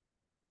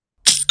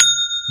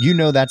 You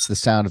know that's the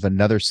sound of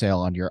another sale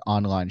on your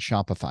online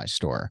Shopify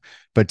store.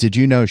 But did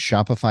you know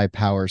Shopify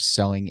powers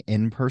selling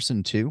in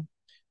person too?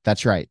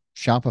 That's right.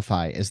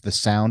 Shopify is the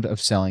sound of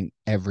selling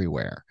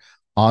everywhere,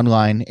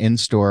 online, in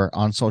store,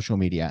 on social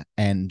media,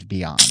 and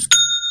beyond.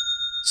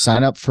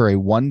 Sign up for a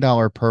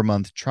 $1 per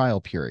month trial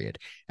period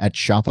at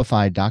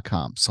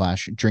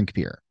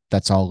shopify.com/drinkbeer.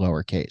 That's all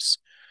lowercase.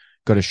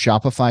 Go to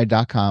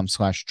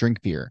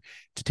shopify.com/drinkbeer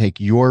to take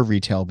your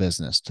retail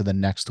business to the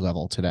next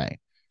level today.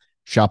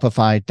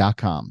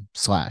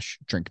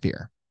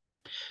 Shopify.com/drinkbeer.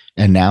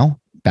 And now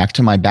back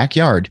to my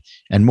backyard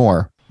and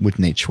more with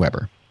Nate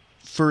Schweber.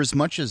 For as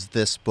much as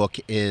this book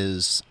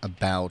is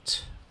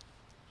about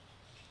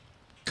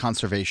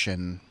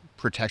conservation,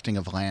 protecting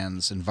of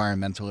lands,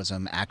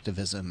 environmentalism,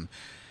 activism,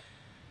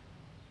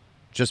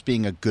 just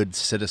being a good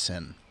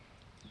citizen,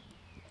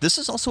 this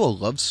is also a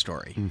love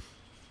story.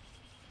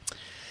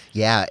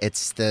 Yeah,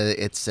 it's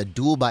a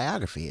dual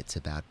biography. It's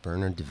about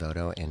Bernard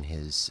DeVoto and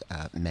his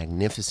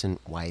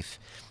magnificent wife,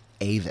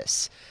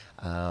 Avis.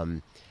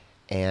 And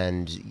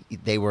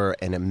they were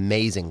an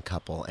amazing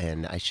couple.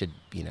 And I should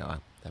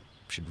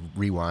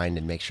rewind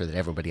and make sure that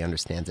everybody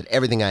understands that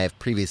everything I have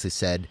previously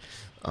said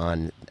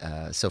on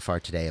so far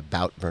today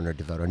about Bernard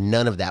DeVoto,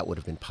 none of that would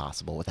have been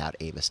possible without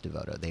Avis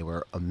DeVoto. They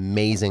were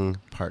amazing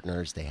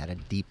partners. They had a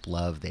deep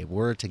love. They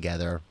were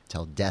together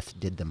till death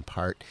did them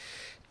part.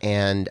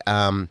 And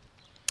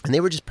they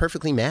were just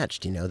perfectly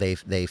matched.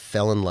 They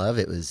fell in love.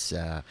 It was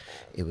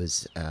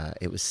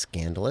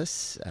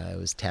scandalous. It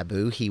was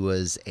taboo. He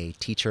was a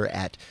teacher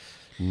at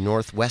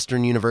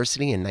Northwestern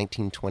University in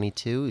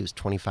 1922. He was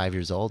 25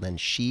 years old, and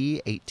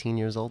she, 18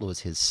 years old,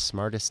 was his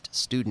smartest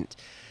student.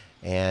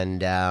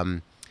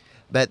 And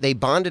but they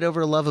bonded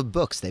over a love of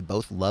books. They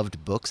both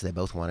loved books. They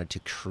both wanted to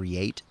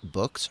create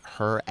books.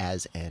 Her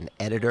as an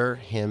editor,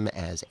 him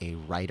as a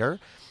writer,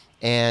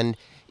 and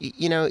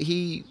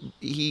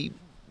he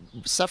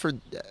suffered.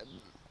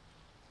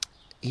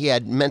 He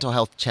had mental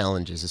health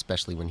challenges,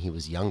 especially when he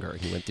was younger.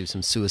 He went through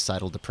some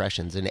suicidal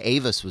depressions, and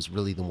Avis was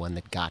really the one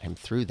that got him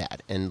through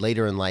that. And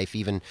later in life,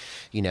 even,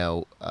 he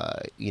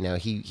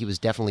was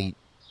definitely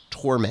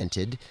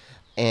tormented,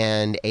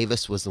 and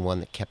Avis was the one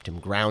that kept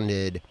him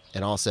grounded,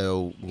 and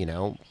also,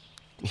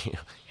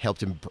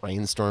 helped him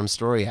brainstorm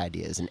story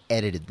ideas and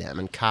edited them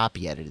and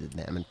copy edited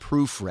them and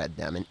proofread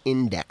them and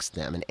indexed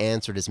them and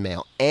answered his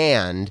mail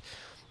and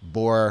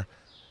bore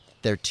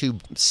their two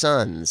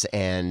sons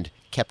and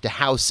kept a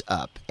house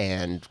up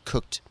and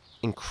cooked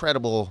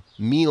incredible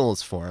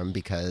meals for him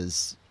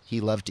because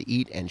he loved to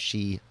eat and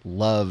she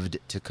loved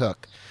to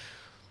cook.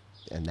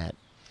 And that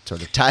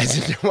sort of ties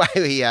into why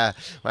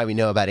we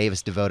know about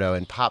Avis DeVoto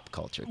and pop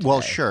culture today.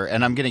 Well, sure,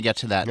 and I'm going to get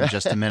to that in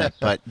just a minute,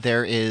 but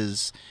there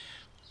is...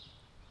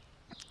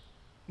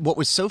 What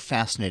was so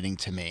fascinating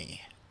to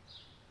me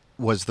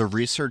was the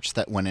research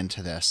that went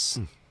into this,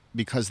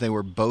 because they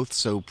were both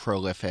so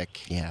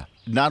prolific. Yeah.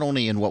 Not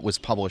only in what was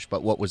published,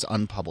 but what was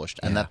unpublished,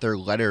 and that their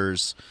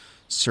letters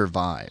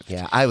survived.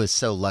 Yeah, I was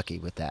so lucky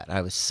with that.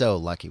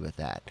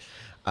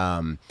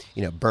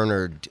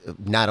 Bernard,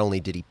 not only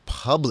did he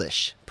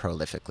publish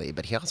prolifically,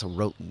 but he also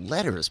wrote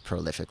letters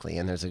prolifically,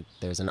 and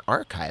there's an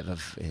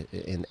archive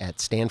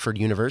at Stanford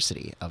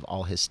University of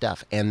all his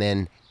stuff. And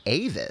then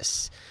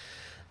Avis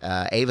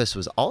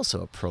was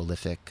also a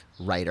prolific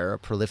writer, a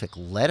prolific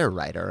letter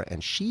writer,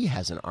 and she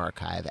has an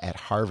archive at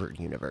Harvard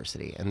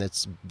University. And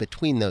it's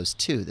between those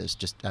two.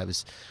 I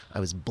was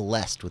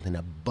blessed with an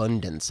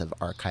abundance of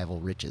archival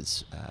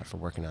riches for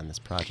working on this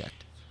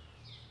project.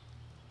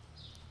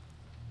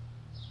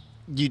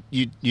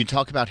 You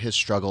talk about his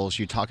struggles.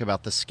 You talk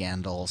about the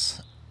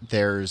scandals.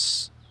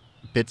 There's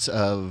bits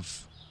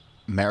of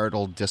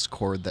marital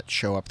discord that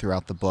show up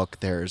throughout the book.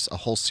 There's a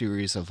whole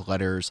series of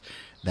letters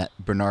that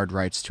Bernard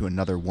writes to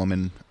another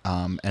woman,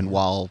 and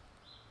while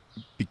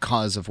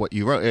because of what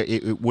you wrote,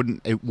 it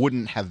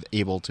wouldn't have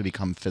able to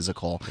become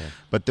physical,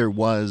 but there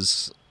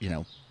was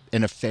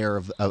an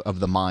affair of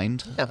the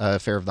mind,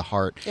 affair of the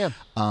heart. Yeah.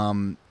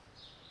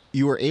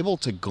 You were able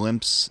to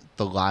glimpse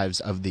the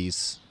lives of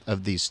these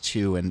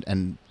two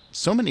and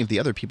so many of the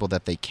other people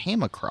that they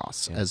came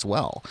across as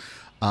well.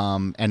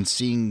 And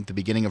seeing the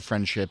beginning of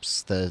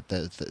friendships,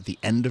 the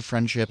end of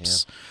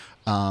friendships.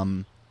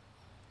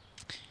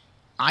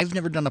 I've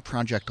never done a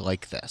project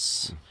like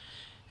this.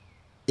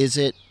 Is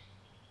it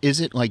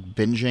like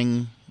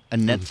binging a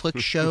Netflix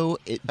show?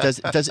 Does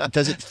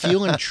it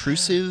feel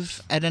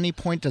intrusive at any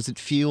point? Does it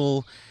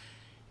feel?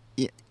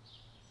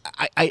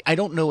 I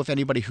don't know if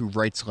anybody who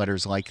writes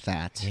letters like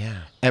that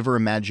ever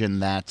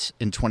imagined that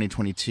in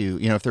 2022,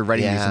 if they're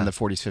writing these in the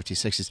 40s, 50s,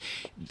 60s,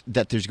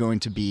 that there's going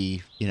to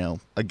be,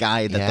 a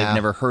guy that they've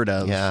never heard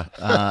of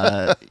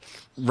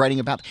writing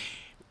about.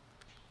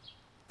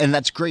 And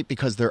that's great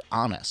because they're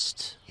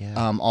honest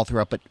all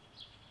throughout. But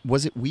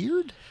was it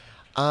weird?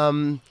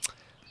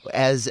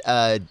 As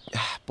a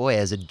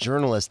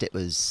journalist, it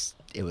was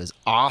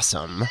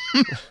awesome.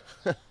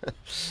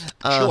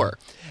 Sure.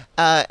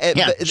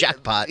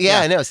 Jackpot.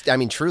 Yeah, I know. I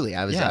mean, truly,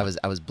 I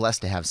was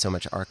blessed to have so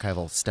much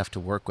archival stuff to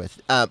work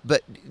with.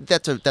 But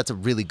that's a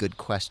really good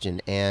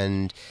question,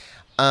 and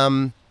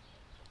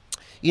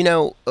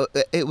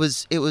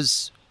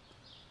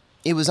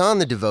It was on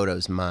the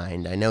Devoto's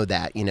mind. I know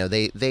that.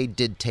 They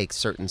did take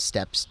certain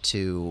steps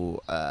to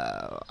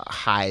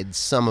hide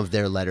some of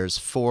their letters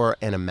for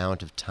an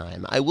amount of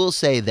time. I will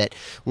say that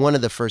one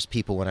of the first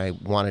people, when I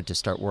wanted to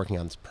start working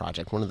on this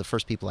project, one of the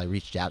first people I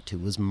reached out to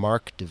was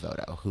Mark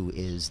Devoto, who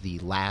is the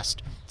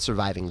last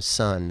surviving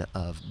son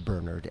of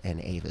Bernard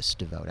and Avis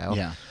Devoto.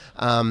 Yeah.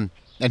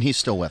 And he's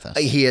still with us.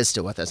 He is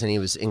still with us, and he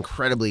was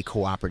incredibly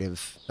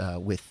cooperative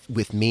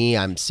with me.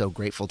 I'm so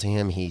grateful to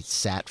him. He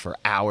sat for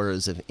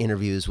hours of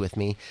interviews with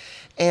me.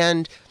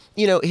 And,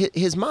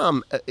 his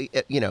mom,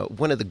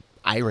 one of the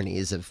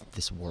ironies of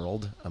this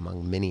world,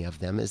 among many of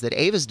them, is that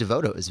Avis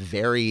Devoto is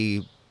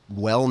very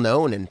well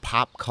known in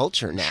pop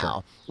culture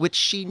now, which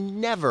she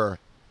never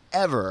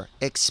ever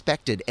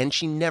expected and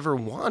she never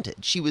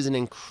wanted. She was an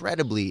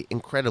incredibly,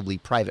 incredibly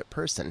private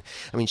person.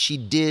 I mean, she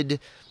did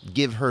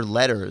give her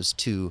letters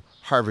to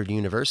Harvard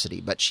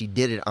University, but she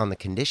did it on the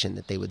condition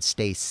that they would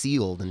stay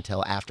sealed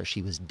until after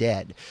she was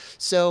dead.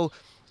 So,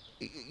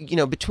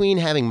 between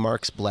having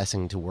Mark's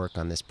blessing to work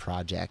on this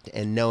project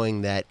and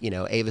knowing that,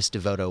 Avis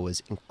Devoto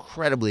was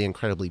incredibly,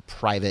 incredibly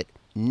private,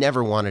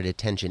 never wanted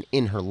attention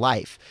in her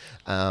life.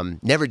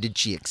 Never did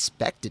she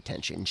expect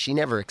attention. She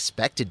never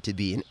expected to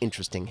be an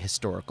interesting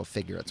historical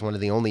figure. It's one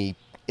of the only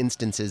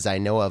instances I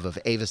know of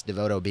Avis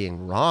Devoto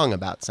being wrong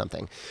about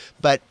something.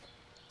 But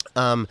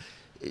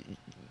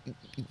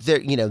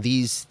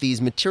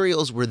these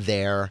materials were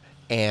there,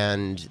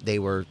 and they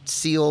were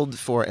sealed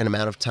for an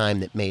amount of time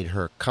that made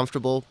her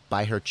comfortable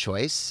by her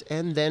choice.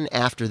 And then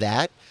after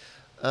that,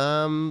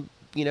 having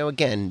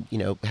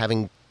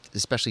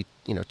especially,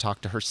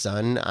 talked to her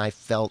son, I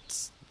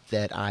felt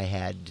that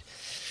I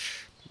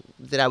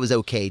was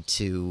okay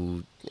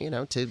to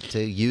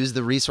use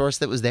the resource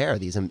that was there,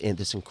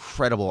 this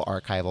incredible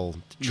archival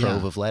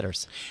trove of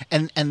letters.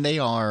 And they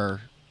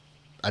are,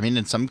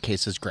 in some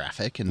cases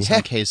graphic, in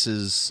some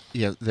cases,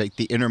 like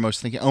the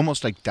innermost thinking,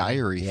 almost like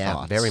diary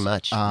thoughts. Yeah, very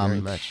much,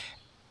 very much.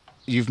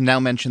 You've now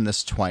mentioned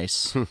this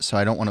twice, so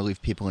I don't want to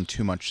leave people in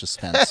too much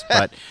suspense,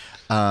 but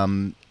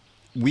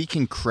we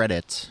can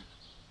credit,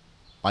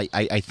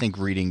 I think,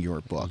 reading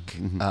your book,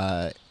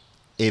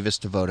 Avis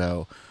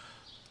Devoto,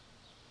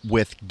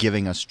 with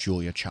giving us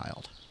Julia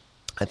Child.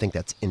 I think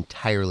that's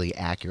entirely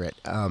accurate.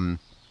 And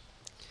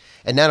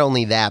not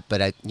only that,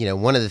 but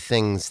one of the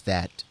things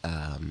that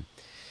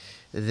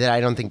I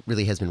don't think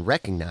really has been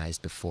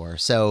recognized before.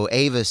 So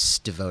Avis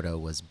Devoto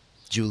was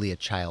Julia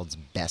Child's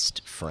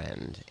best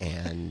friend,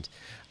 and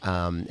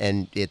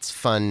it's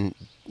fun.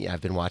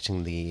 I've been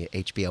watching the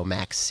HBO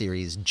Max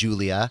series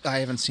Julia. I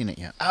haven't seen it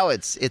yet. Oh,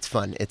 it's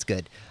fun. It's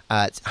good.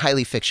 It's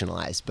highly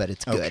fictionalized, but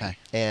it's good. Okay.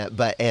 And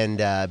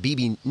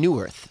Bebe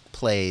Neuwirth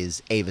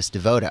plays Avis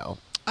Devoto.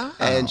 Oh.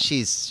 And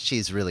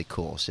she's really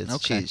cool.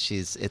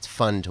 It's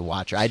fun to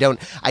watch her.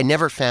 I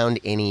never found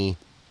any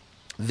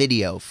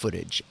video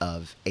footage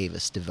of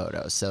Avis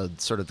Devoto, so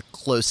sort of the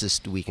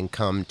closest we can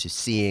come to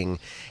seeing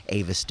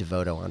Avis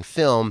Devoto on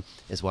film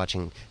is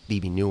watching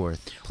Bebe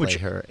Neuwirth play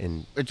her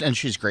in, and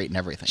she's great in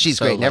everything. She's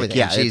great in everything.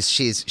 Yeah,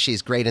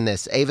 she's great in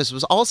this. Avis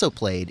was also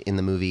played in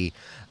the movie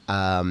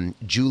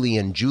Julie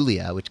and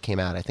Julia, which came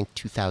out I think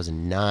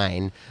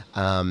 2009.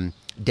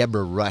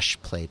 Deborah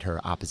Rush played her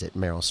opposite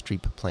Meryl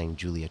Streep playing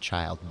Julia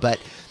Child,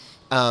 but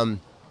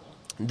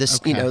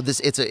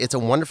it's a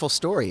wonderful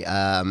story.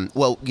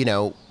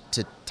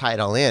 To tie it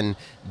all in,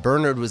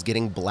 Bernard was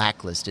getting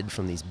blacklisted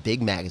from these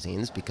big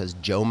magazines because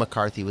Joe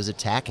McCarthy was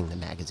attacking the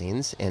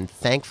magazines, and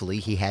thankfully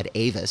he had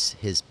Avis,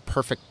 his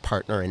perfect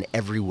partner in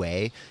every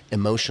way,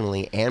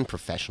 emotionally and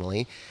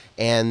professionally,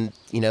 and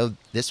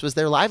this was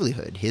their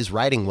livelihood. His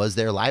writing was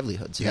their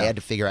livelihood, so they had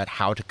to figure out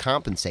how to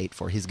compensate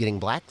for his getting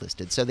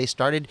blacklisted. So he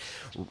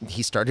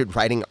started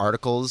writing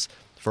articles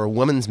for a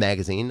woman's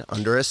magazine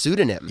under a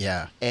pseudonym.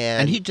 Yeah,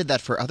 and he did that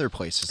for other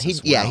places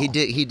as well. Yeah,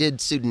 he did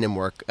pseudonym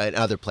work at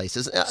other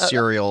places.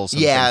 Serials.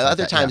 Yeah,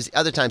 other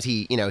times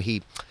he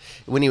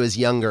when he was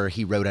younger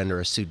he wrote under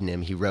a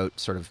pseudonym. He wrote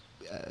sort of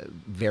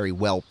very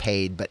well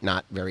paid, but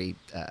not very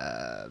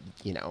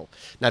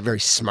not very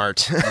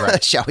smart,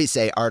 right. Shall we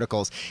say,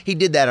 articles. He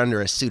did that under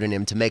a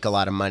pseudonym to make a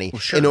lot of money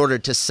in order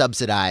to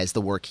subsidize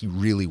the work he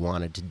really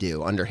wanted to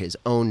do under his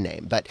own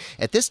name. But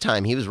at this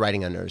time, he was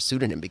writing under a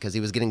pseudonym because he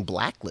was getting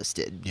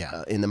blacklisted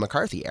in the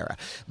McCarthy era.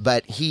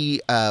 But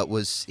he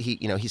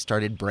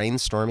started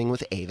brainstorming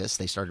with Avis.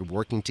 They started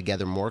working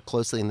together more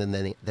closely than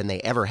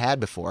they ever had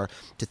before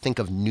to think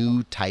of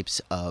new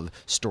types of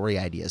story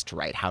ideas to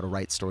write, how to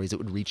write stories that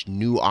would reach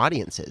new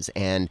audiences.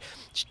 And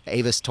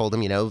Avis told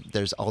him,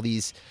 there's all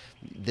these.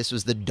 This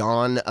was the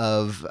dawn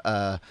of,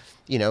 kind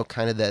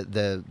of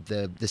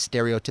the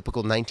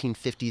stereotypical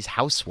 1950s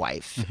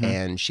housewife. Mm-hmm.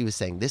 And she was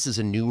saying, this is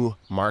a new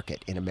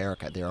market in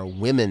America. There are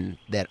women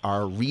that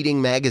are reading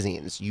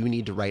magazines. You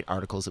need to write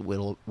articles that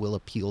will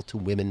appeal to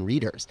women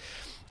readers.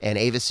 And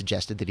Avis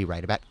suggested that he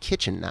write about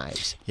kitchen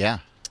knives. Yeah.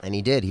 And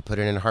he did. He put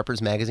it in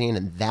Harper's Magazine,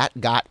 and that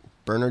got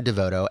Bernard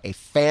Devoto a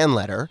fan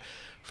letter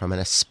from an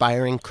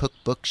aspiring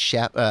cookbook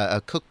chef,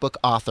 a cookbook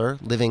author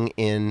living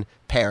in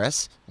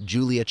Paris,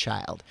 Julia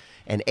Child.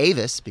 And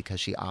Avis, because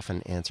she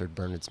often answered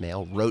Bernard's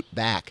mail, wrote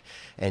back.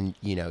 And,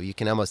 you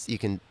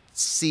can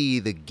see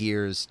the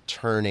gears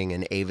turning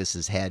in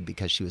Avis's head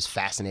because she was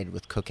fascinated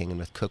with cooking and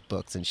with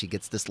cookbooks. And she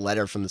gets this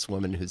letter from this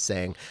woman who's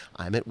saying,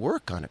 I'm at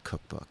work on a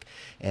cookbook.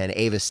 And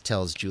Avis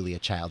tells Julia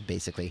Child,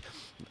 basically,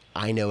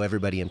 I know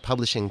everybody in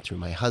publishing through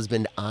my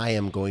husband. I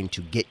am going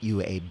to get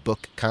you a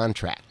book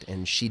contract.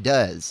 And she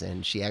does.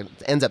 And she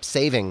ends up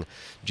saving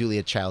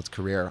Julia Child's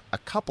career a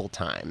couple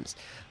times.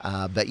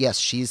 But yes,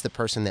 she's the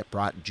person that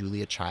brought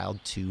Julia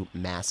Child to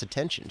mass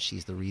attention.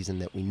 She's the reason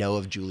that we know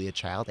of Julia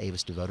Child.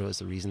 Avis DeVoto is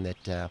the reason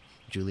that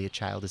Julia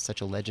Child is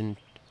such a legend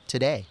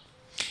today.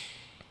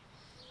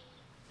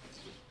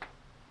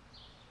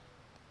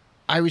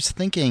 I was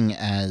thinking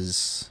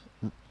as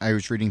I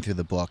was reading through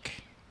the book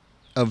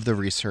of the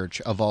research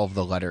of all of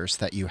the letters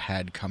that you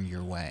had come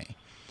your way.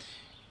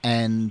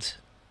 And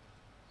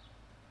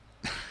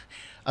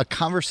a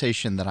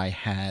conversation that I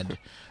had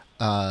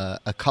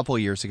a couple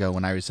years ago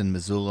when I was in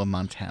Missoula,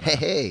 Montana.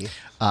 Hey,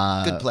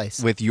 good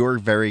place. With your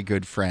very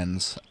good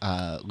friends,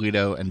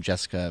 Lido and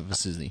Jessica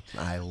Vizzuti.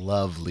 I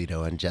love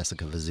Lido and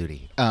Jessica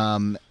Vizzuti.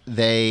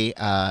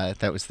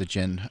 That was the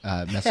gin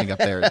messing up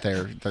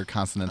their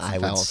consonants. I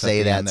and would vowels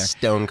say at the end that's there.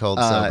 stone cold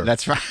sober.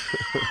 That's right.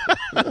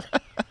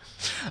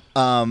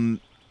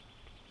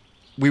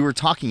 We were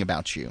talking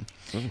about you,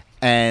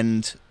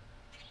 and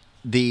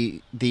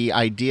the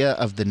idea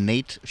of the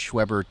Nate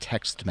Schweber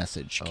text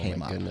message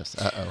came up. Oh my goodness!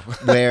 Uh-oh.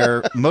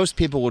 Where most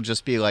people will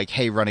just be like,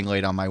 "Hey, running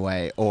late on my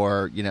way,"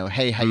 or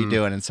 "Hey, how you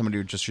doing?" And somebody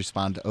would just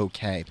respond,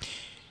 "Okay."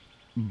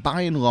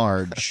 By and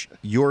large,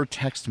 your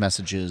text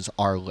messages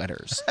are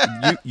letters.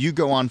 You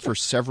go on for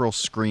several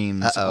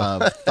screens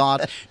of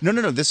thought. No.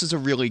 This is a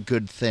really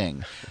good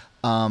thing.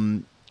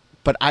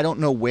 But I don't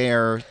know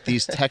where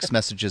these text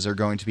messages are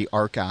going to be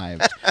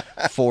archived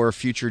for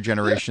future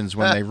generations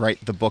when they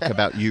write the book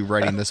about you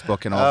writing this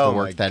book and all the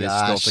work that is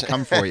still to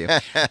come for you.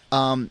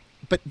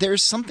 But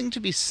there's something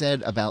to be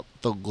said about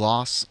the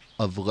loss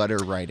of letter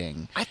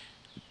writing.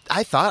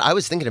 I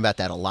was thinking about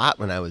that a lot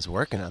when I was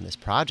working on this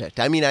project.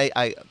 I mean,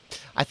 I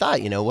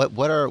thought,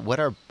 what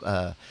are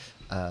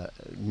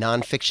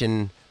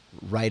nonfiction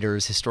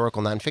writers,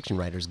 historical nonfiction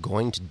writers,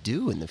 going to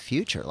do in the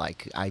future?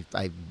 Like,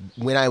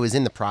 when I was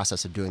in the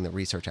process of doing the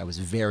research, I was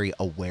very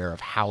aware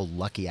of how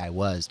lucky I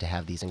was to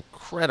have these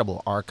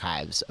incredible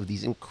archives of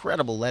these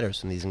incredible letters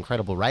from these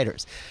incredible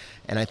writers.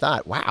 And I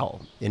thought,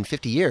 wow, in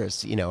 50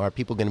 years, are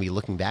people going to be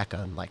looking back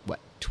on, like, what,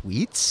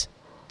 tweets?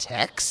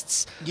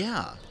 Texts?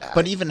 Yeah.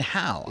 But even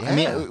how? Yeah. I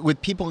mean,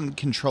 with people in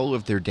control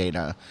of their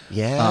data,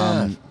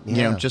 Yeah.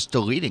 just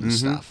deleting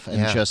stuff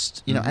and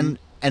just,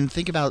 and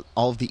think about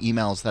all of the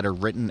emails that are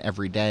written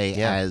every day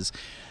as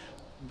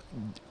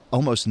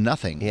almost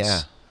nothings.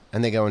 Yeah.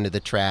 And they go into the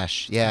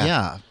trash. Yeah.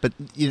 Yeah. But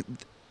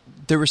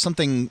there was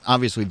something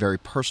obviously very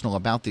personal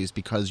about these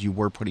because you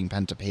were putting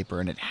pen to paper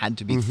and it had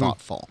to be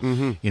thoughtful.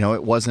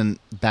 It wasn't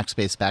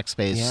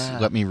backspace. Yeah.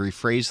 Let me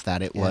rephrase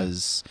that. It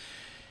was,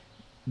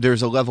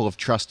 there's a level of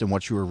trust in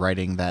what you were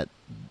writing that,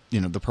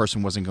 the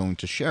person wasn't going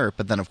to share it.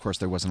 But then, of course,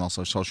 there wasn't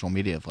also social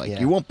media of like,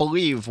 you won't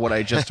believe what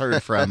I just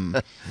heard from.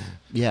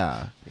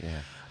 Yeah.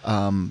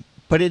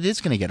 But it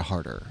is going to get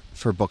harder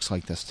for books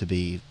like this to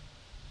be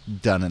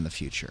done in the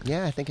future.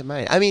 Yeah, I think it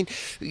might. I mean,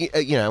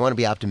 I want to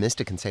be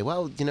optimistic and say,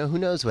 well, who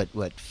knows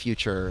what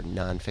future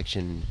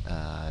nonfiction,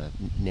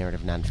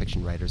 narrative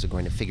nonfiction writers are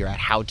going to figure out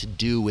how to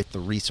do with the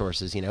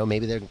resources.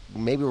 Maybe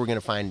we're going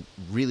to find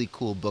really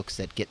cool books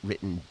that get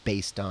written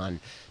based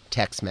on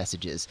text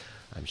messages.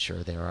 I'm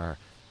sure there are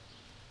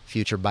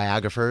future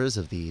biographers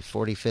of the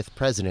 45th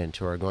president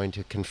who are going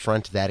to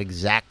confront that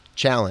exact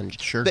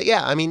challenge. Sure. But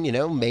yeah, I mean,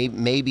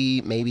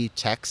 maybe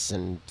texts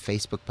and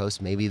Facebook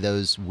posts, maybe there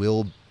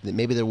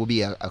will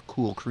be a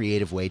cool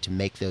creative way to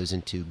make those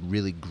into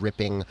really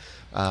gripping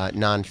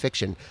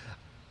nonfiction.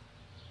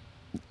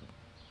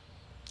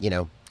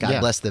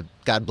 God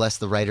bless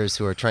the writers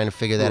who are trying to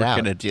figure that out.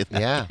 We're going to do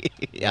that.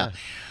 Yeah.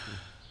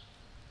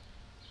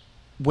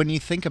 When you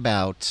think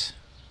about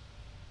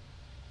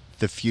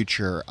the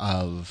future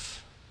of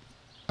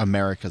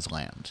America's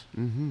land,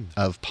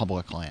 of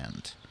public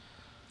land,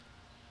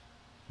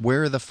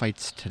 where are the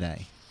fights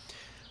today?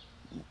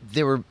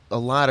 There were a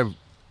lot of,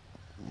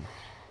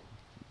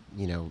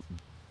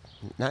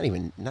 not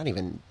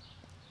even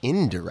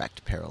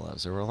indirect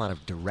parallels. There were a lot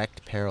of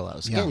direct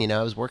parallels. Yeah. Again,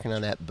 I was working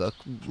on that book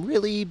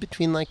really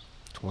between like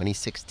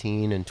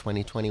 2016 and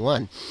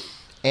 2021.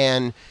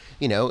 And,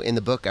 in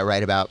the book I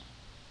write about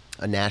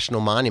a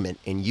national monument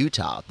in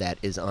Utah that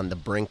is on the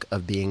brink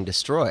of being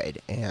destroyed.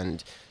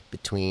 And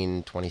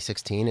between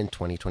 2016 and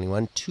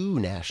 2021, 2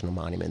 national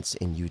monuments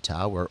in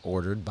Utah were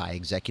ordered by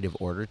executive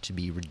order to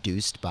be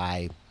reduced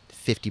by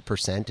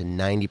 50% and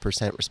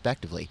 90%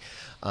 respectively.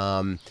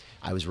 I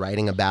was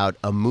writing about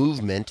a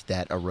movement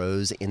that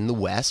arose in the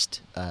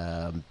West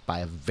by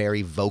a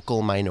very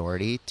vocal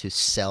minority to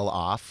sell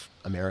off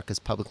America's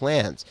public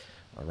lands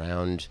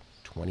around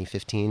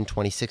 2015,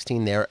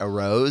 2016, there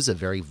arose a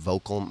very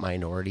vocal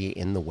minority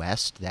in the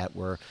West that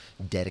were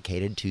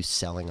dedicated to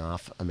selling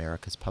off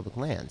America's public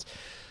lands.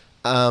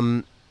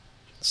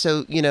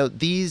 So,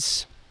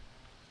 these,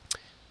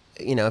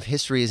 if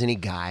history is any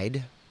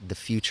guide, the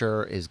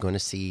future is going to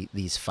see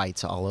these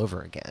fights all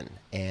over again.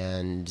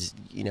 And,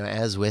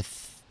 as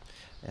with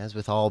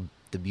all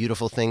the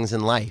beautiful things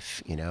in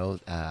life,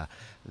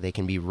 they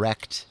can be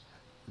wrecked.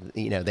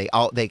 They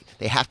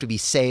have to be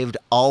saved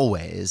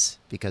always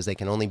because they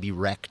can only be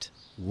wrecked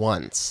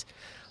once.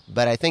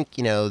 But I think,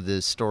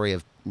 the story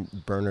of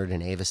Bernard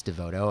and Avis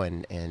Devoto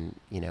and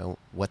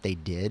what they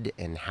did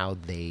and how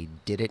they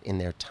did it in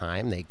their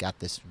time. They got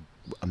this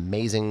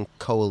amazing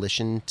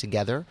coalition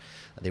together.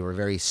 They were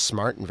very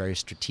smart and very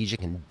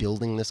strategic in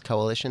building this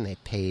coalition. They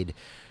paid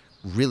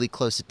really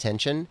close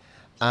attention.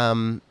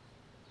 Those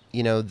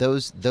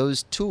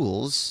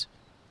tools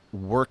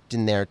worked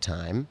in their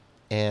time,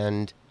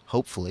 and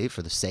hopefully,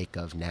 for the sake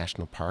of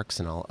national parks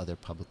and all other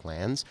public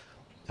lands,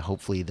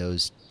 hopefully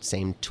those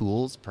same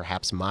tools,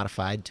 perhaps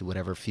modified to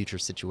whatever future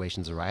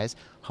situations arise,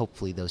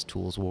 hopefully those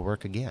tools will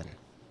work again.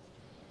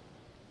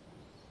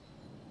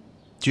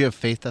 Do you have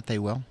faith that they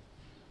will?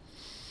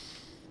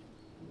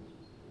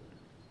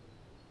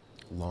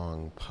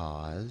 Long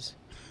pause.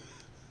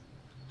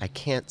 I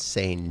can't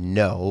say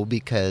no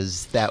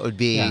because that would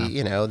be,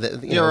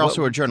 You're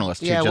also a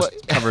journalist who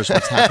just covers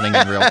what's happening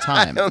in real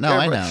time. I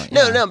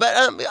know. No,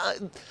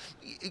 but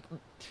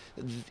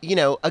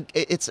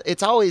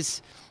it's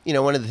always,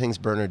 one of the things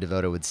Bernard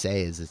DeVoto would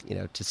say is,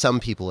 to some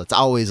people, it's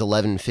always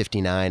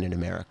 11:59 in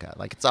America.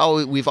 Like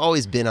we've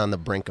always been on the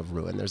brink of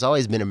ruin. There's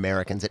always been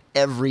Americans at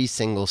every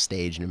single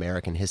stage in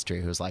American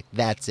history who's like,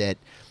 that's it.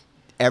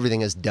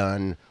 Everything is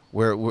done.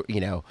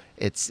 Everything's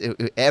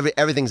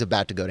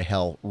about to go to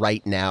hell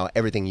right now.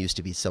 Everything used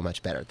to be so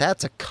much better.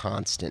 That's a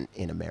constant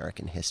in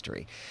American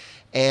history.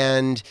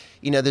 And,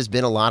 there's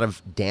been a lot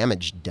of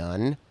damage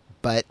done,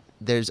 but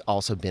there's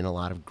also been a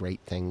lot of great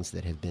things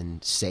that have been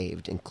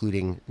saved,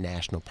 including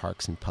national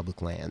parks and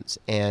public lands.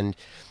 And,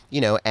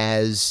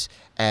 as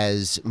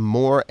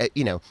more,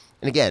 and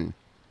again,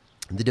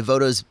 the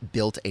DeVotos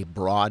built a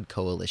broad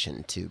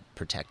coalition to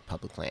protect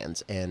public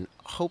lands, and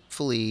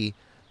hopefully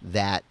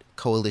that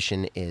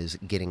coalition is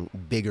getting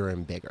bigger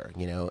and bigger.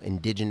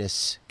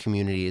 Indigenous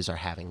communities are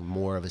having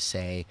more of a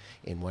say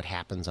in what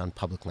happens on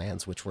public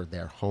lands, which were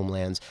their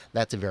homelands.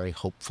 That's a very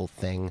hopeful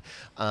thing.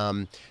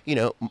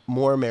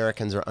 More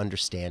Americans are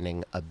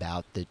understanding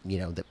about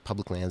that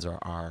public lands are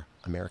our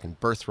American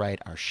birthright,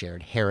 our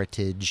shared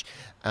heritage.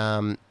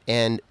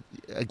 And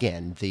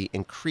again, the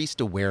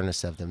increased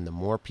awareness of them, the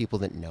more people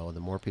that know,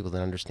 the more people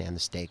that understand the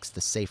stakes,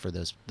 the safer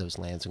those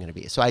lands are going to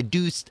be. So I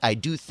do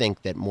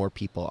think that more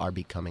people are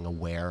becoming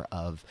aware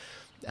of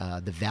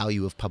the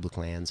value of public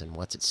lands and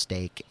what's at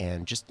stake,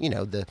 and just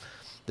the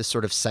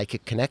sort of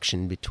psychic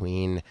connection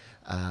between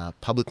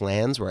public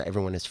lands where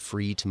everyone is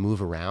free to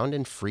move around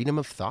and freedom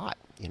of thought.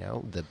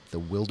 The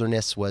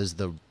wilderness was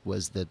the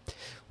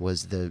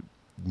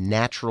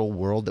natural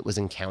world that was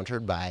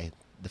encountered by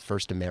the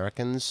first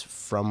Americans,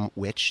 from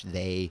which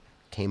they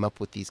came up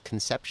with these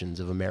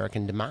conceptions of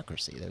American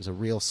democracy. There's a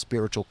real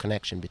spiritual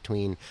connection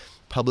between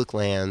public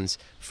lands,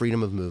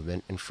 freedom of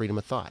movement, and freedom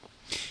of thought.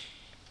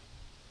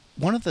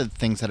 One of the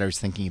things that I was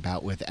thinking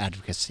about with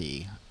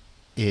advocacy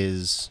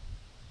is,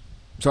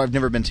 so I've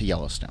never been to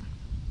Yellowstone.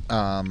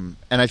 And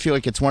I feel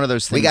like it's one of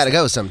those things. We got to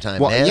go sometime,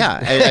 well, man. Yeah,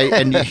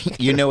 and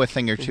you know a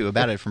thing or two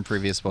about it from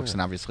previous books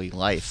and obviously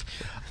life.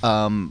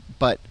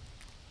 But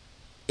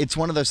it's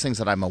one of those things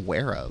that I'm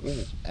aware of,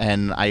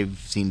 and I've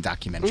seen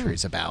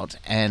documentaries about.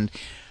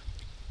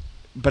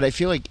 But I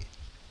feel like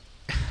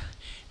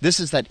this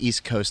is that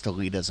East Coast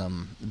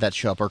elitism that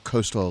show up, or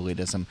coastal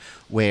elitism,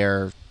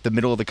 where the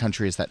middle of the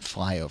country is that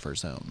flyover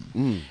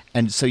zone.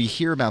 And so you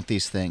hear about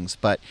these things,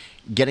 but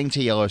getting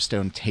to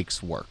Yellowstone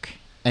takes work.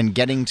 And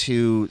getting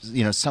to,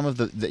 some of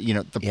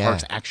the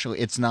parks, actually,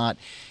 it's not,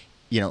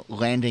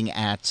 landing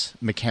at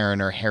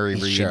McCarran or Harry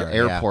Reid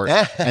Airport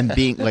and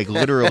being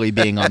literally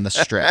being on the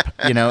strip.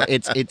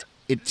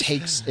 It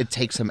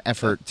takes some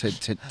effort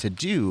to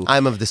do.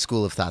 I'm of the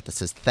school of thought that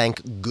says,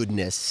 thank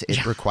goodness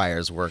it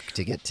requires work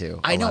to get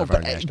to. I know,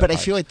 but I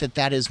feel like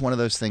that is one of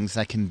those things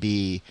that can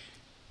be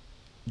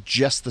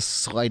just the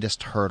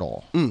slightest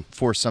hurdle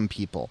for some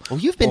people. Well,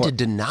 you've been to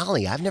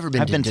Denali. I've never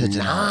been to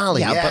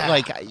Denali.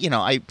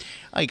 Yeah,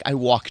 but I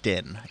walked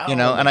in,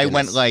 and I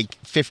went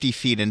 50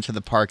 feet into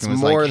the park and was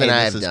more like, hey, than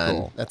this I've is done.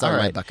 Cool. That's on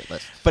my bucket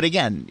list. But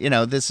again,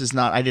 this is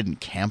not, I didn't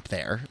camp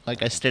there.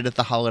 I stayed at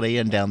the Holiday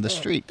Inn down the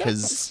street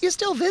because you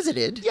still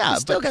visited. Yeah, you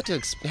still got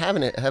to have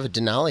a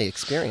Denali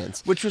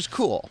experience, which was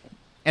cool.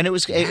 And it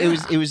was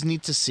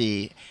neat to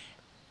see.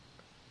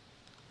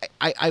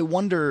 I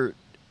wonder,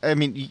 I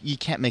mean, you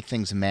can't make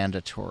things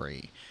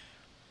mandatory,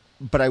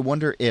 but I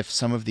wonder if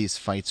some of these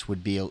fights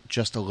would be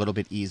just a little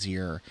bit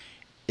easier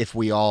if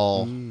we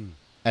all,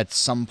 at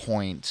some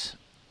point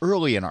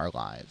early in our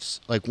lives,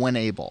 when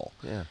able,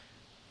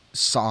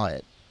 saw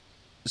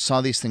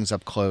these things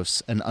up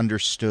close and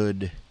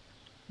understood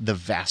the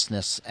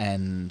vastness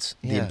and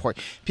the Yeah.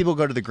 importance. People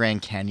go to the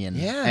Grand Canyon,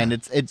 Yeah. and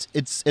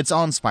it's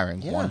all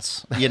inspiring Yeah.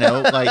 once, like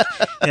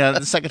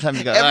the second time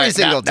you go, Every "All right,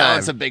 single now time.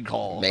 it's a big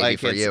hole." Maybe Like,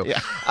 for it's- you.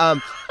 yeah.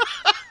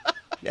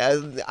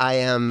 I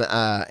am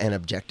an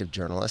objective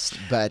journalist,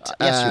 but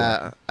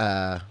yes,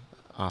 you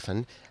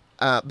often.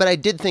 But I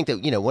did think that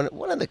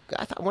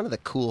I thought one of the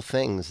cool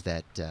things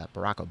that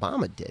Barack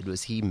Obama did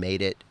was he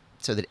made it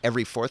so that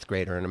every fourth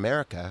grader in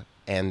America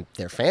and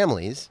their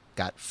families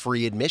got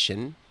free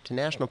admission to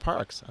national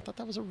parks. I thought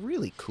that was a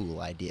really cool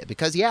idea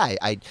because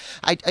I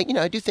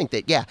do think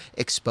that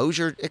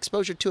exposure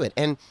to it,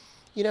 and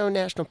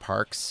national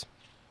parks,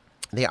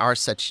 they are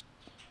such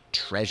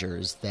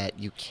treasures that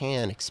you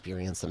can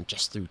experience them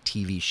just through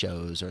TV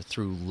shows or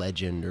through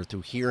legend or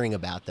through hearing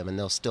about them, and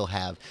they'll still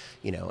have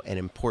an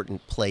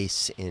important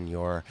place in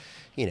your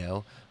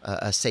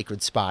a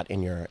sacred spot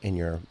in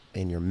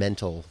your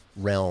mental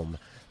realm.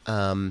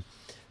 But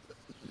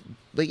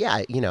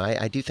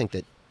I do think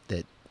that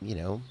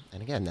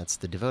and again, that's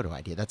the Devoto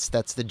idea. That's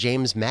the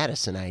James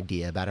Madison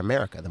idea about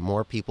America. The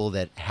more people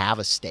that have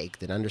a stake,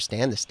 that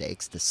understand the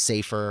stakes, the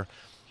safer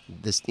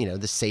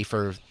the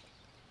safer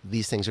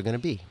these things are going to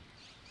be.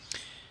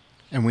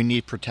 And we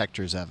need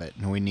protectors of it,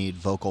 and we need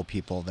vocal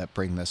people that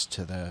bring this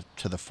to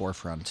the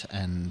forefront.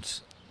 And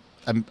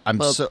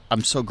I'm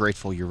so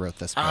grateful you wrote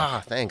this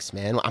book. Thanks,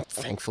 man. Well, I'm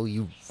thankful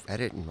you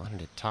read it and wanted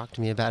to talk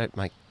to me about it.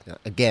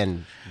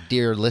 Again,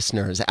 dear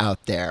listeners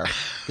out there,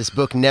 this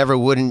book never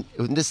would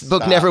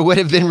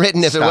have been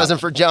written if it wasn't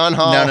for John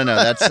Hall. No.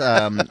 That's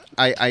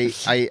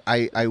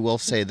I will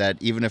say that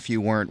even if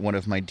you weren't one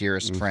of my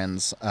dearest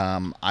friends,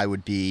 I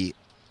would be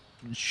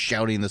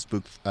shouting this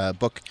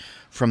book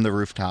from the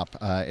rooftop.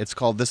 It's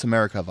called This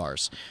America of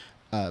Ours.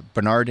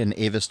 Bernard and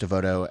Avis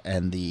Devoto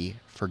and the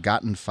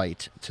Forgotten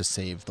Fight to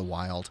Save the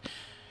Wild.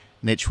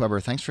 Nate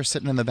Schweber, thanks for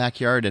sitting in the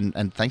backyard,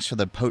 and thanks for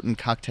the potent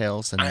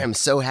cocktails. And I am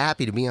so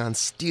happy to be on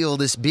Steal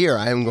This Beer.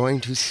 I am going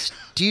to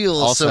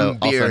steal some also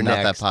beer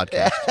not next. that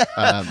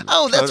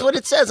podcast. That's what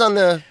it says on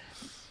the...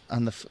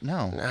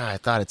 No. I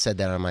thought it said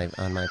that on my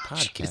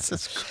podcast.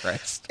 Jesus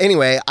Christ.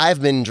 Anyway,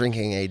 I've been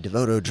drinking a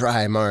Devoto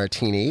Dry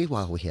Martini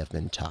while we have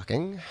been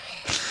talking.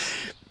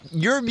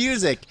 Your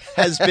music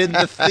has been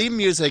the theme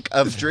music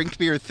of Drink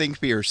Beer, Think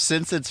Beer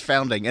since its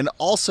founding, and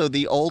also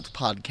the old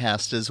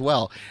podcast as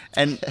well.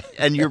 And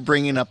you're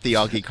bringing up the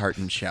Augie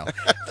Carton Show.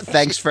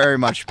 Thanks very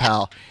much,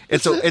 pal.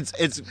 It's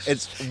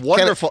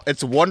wonderful.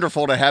 It's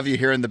wonderful to have you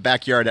here in the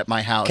backyard at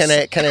my house. Can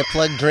I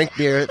plug Drink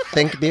Beer,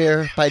 Think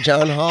Beer by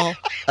John Hall?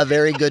 A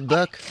very good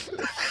book.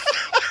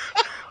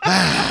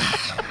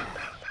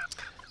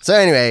 So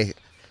anyway,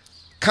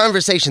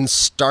 conversations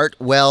start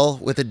well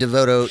with a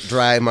Devoto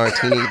Dry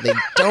Martini. They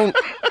don't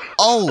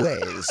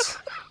always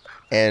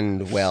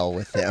end well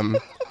with them.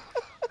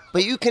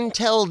 But you can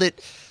tell that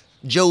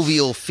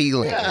jovial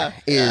feeling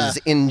is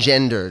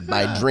engendered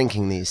by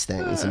drinking these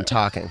things and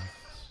talking.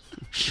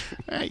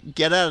 All right,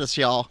 get at us,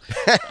 y'all.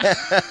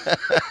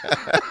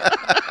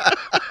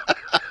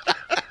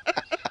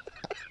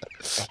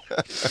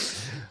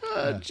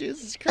 Oh,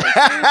 Jesus Christ.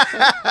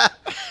 I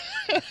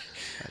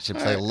should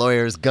play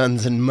Lawyers,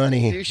 Guns, and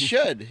Money. You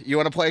should. You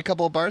want to play a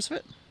couple of bars of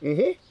it?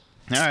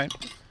 Mm-hmm. All right.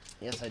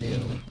 Yes, I do.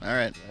 All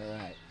right.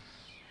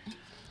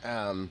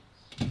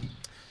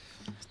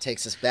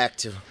 Takes us back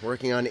to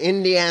working on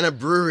Indiana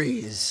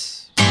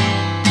breweries.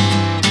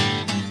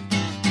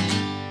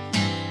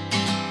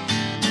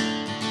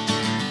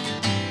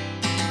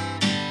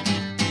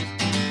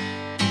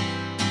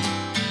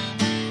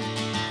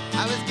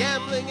 I was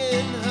gambling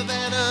in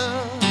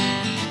Havana.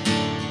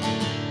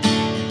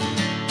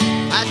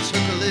 I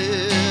took a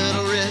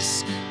little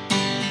risk.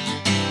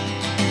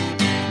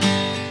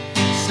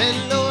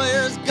 Send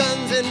lawyers,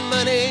 guns, and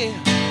money.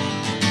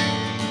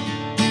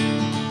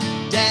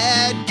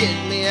 Dad,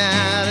 get me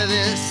out of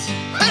this.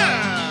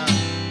 Ha!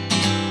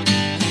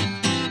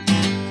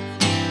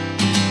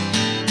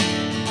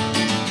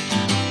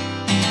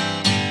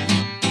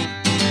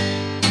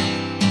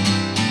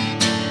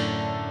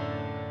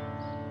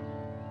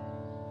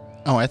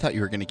 Oh, I thought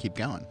you were going to keep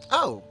going.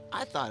 Oh,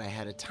 I thought I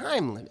had a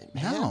time limit,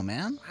 man. No,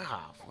 man.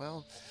 Oh,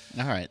 well.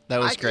 All right. That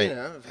was great.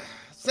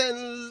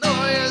 Send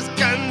lawyers,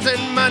 guns,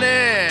 and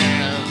money.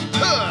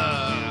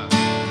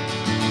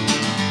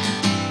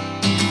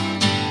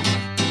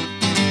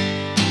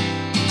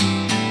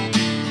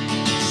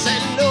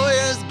 Send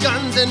lawyers,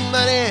 guns, and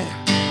money.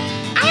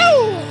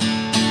 Ow!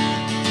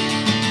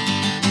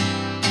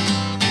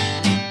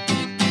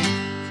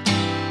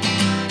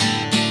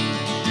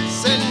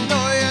 Send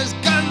lawyers,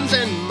 guns,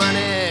 and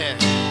money.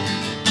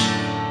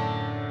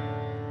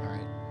 All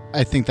right.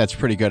 I think that's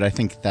pretty good. I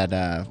think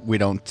that we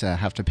don't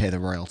have to pay the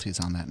royalties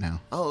on that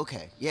now. Oh,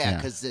 okay. Yeah, Yeah.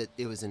 because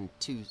it was in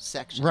 2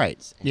 sections.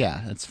 Right.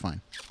 Yeah, that's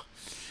fine.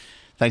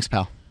 Thanks,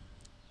 pal.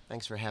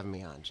 Thanks for having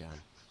me on,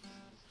 John.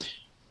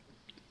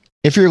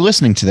 If you're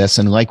listening to this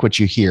and like what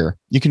you hear,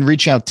 you can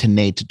reach out to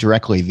Nate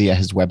directly via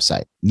his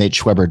website,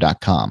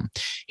 nateschweber.com.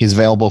 He's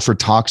available for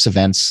talks,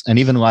 events, and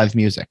even live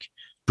music.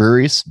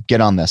 Breweries,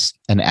 get on this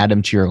and add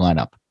him to your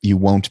lineup. You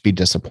won't be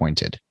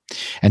disappointed.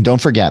 And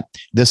don't forget,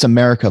 This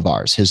America of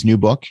Ours, his new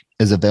book,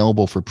 is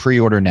available for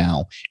pre-order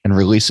now and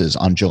releases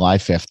on July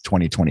 5th,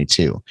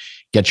 2022.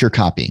 Get your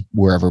copy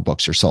wherever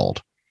books are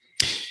sold.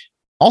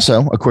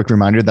 Also, a quick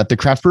reminder that the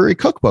Craft Brewery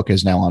Cookbook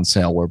is now on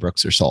sale where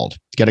books are sold.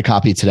 Get a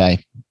copy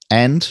today.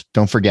 And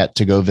don't forget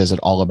to go visit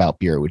All About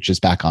Beer, which is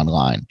back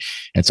online.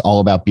 It's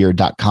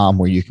allaboutbeer.com,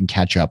 where you can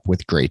catch up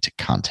with great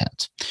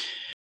content.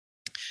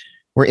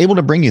 We're able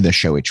to bring you this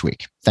show each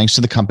week, thanks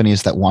to the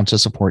companies that want to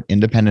support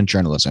independent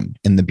journalism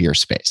in the beer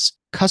space.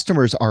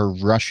 Customers are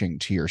rushing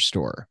to your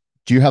store.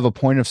 Do you have a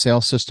point of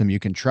sale system you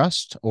can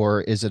trust,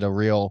 or is it a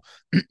real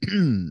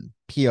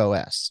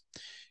POS?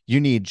 You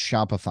need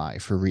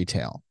Shopify for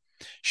retail.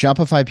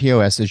 Shopify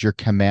POS is your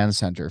command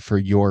center for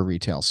your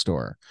retail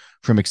store.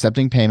 From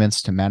accepting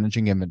payments to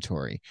managing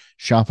inventory,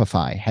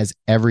 Shopify has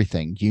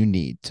everything you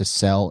need to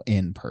sell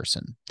in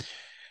person.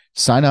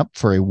 Sign up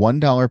for a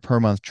 $1 per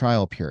month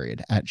trial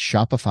period at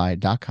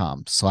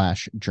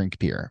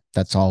shopify.com/drinkbeer.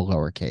 That's all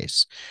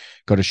lowercase.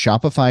 Go to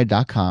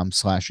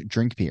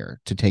shopify.com/drinkbeer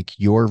to take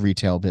your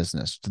retail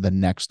business to the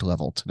next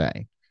level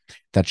today.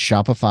 That's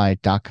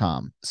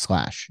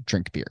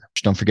shopify.com/drinkbeer.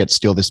 Don't forget,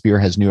 Steal This Beer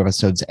has new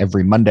episodes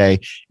every Monday,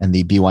 and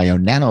the BYO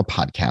Nano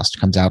podcast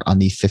comes out on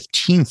the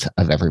 15th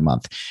of every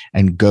month.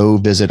 And go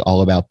visit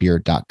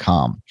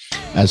allaboutbeer.com.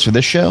 As for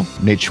this show,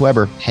 Nate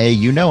Schweber, hey,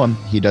 you know him.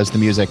 He does the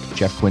music.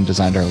 Jeff Quinn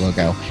designed our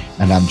logo,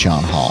 and I'm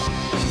John Hall.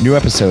 New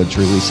episodes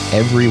release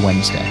every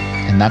Wednesday,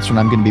 and that's when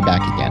I'm going to be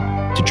back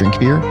again to drink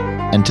beer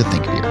and to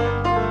think beer.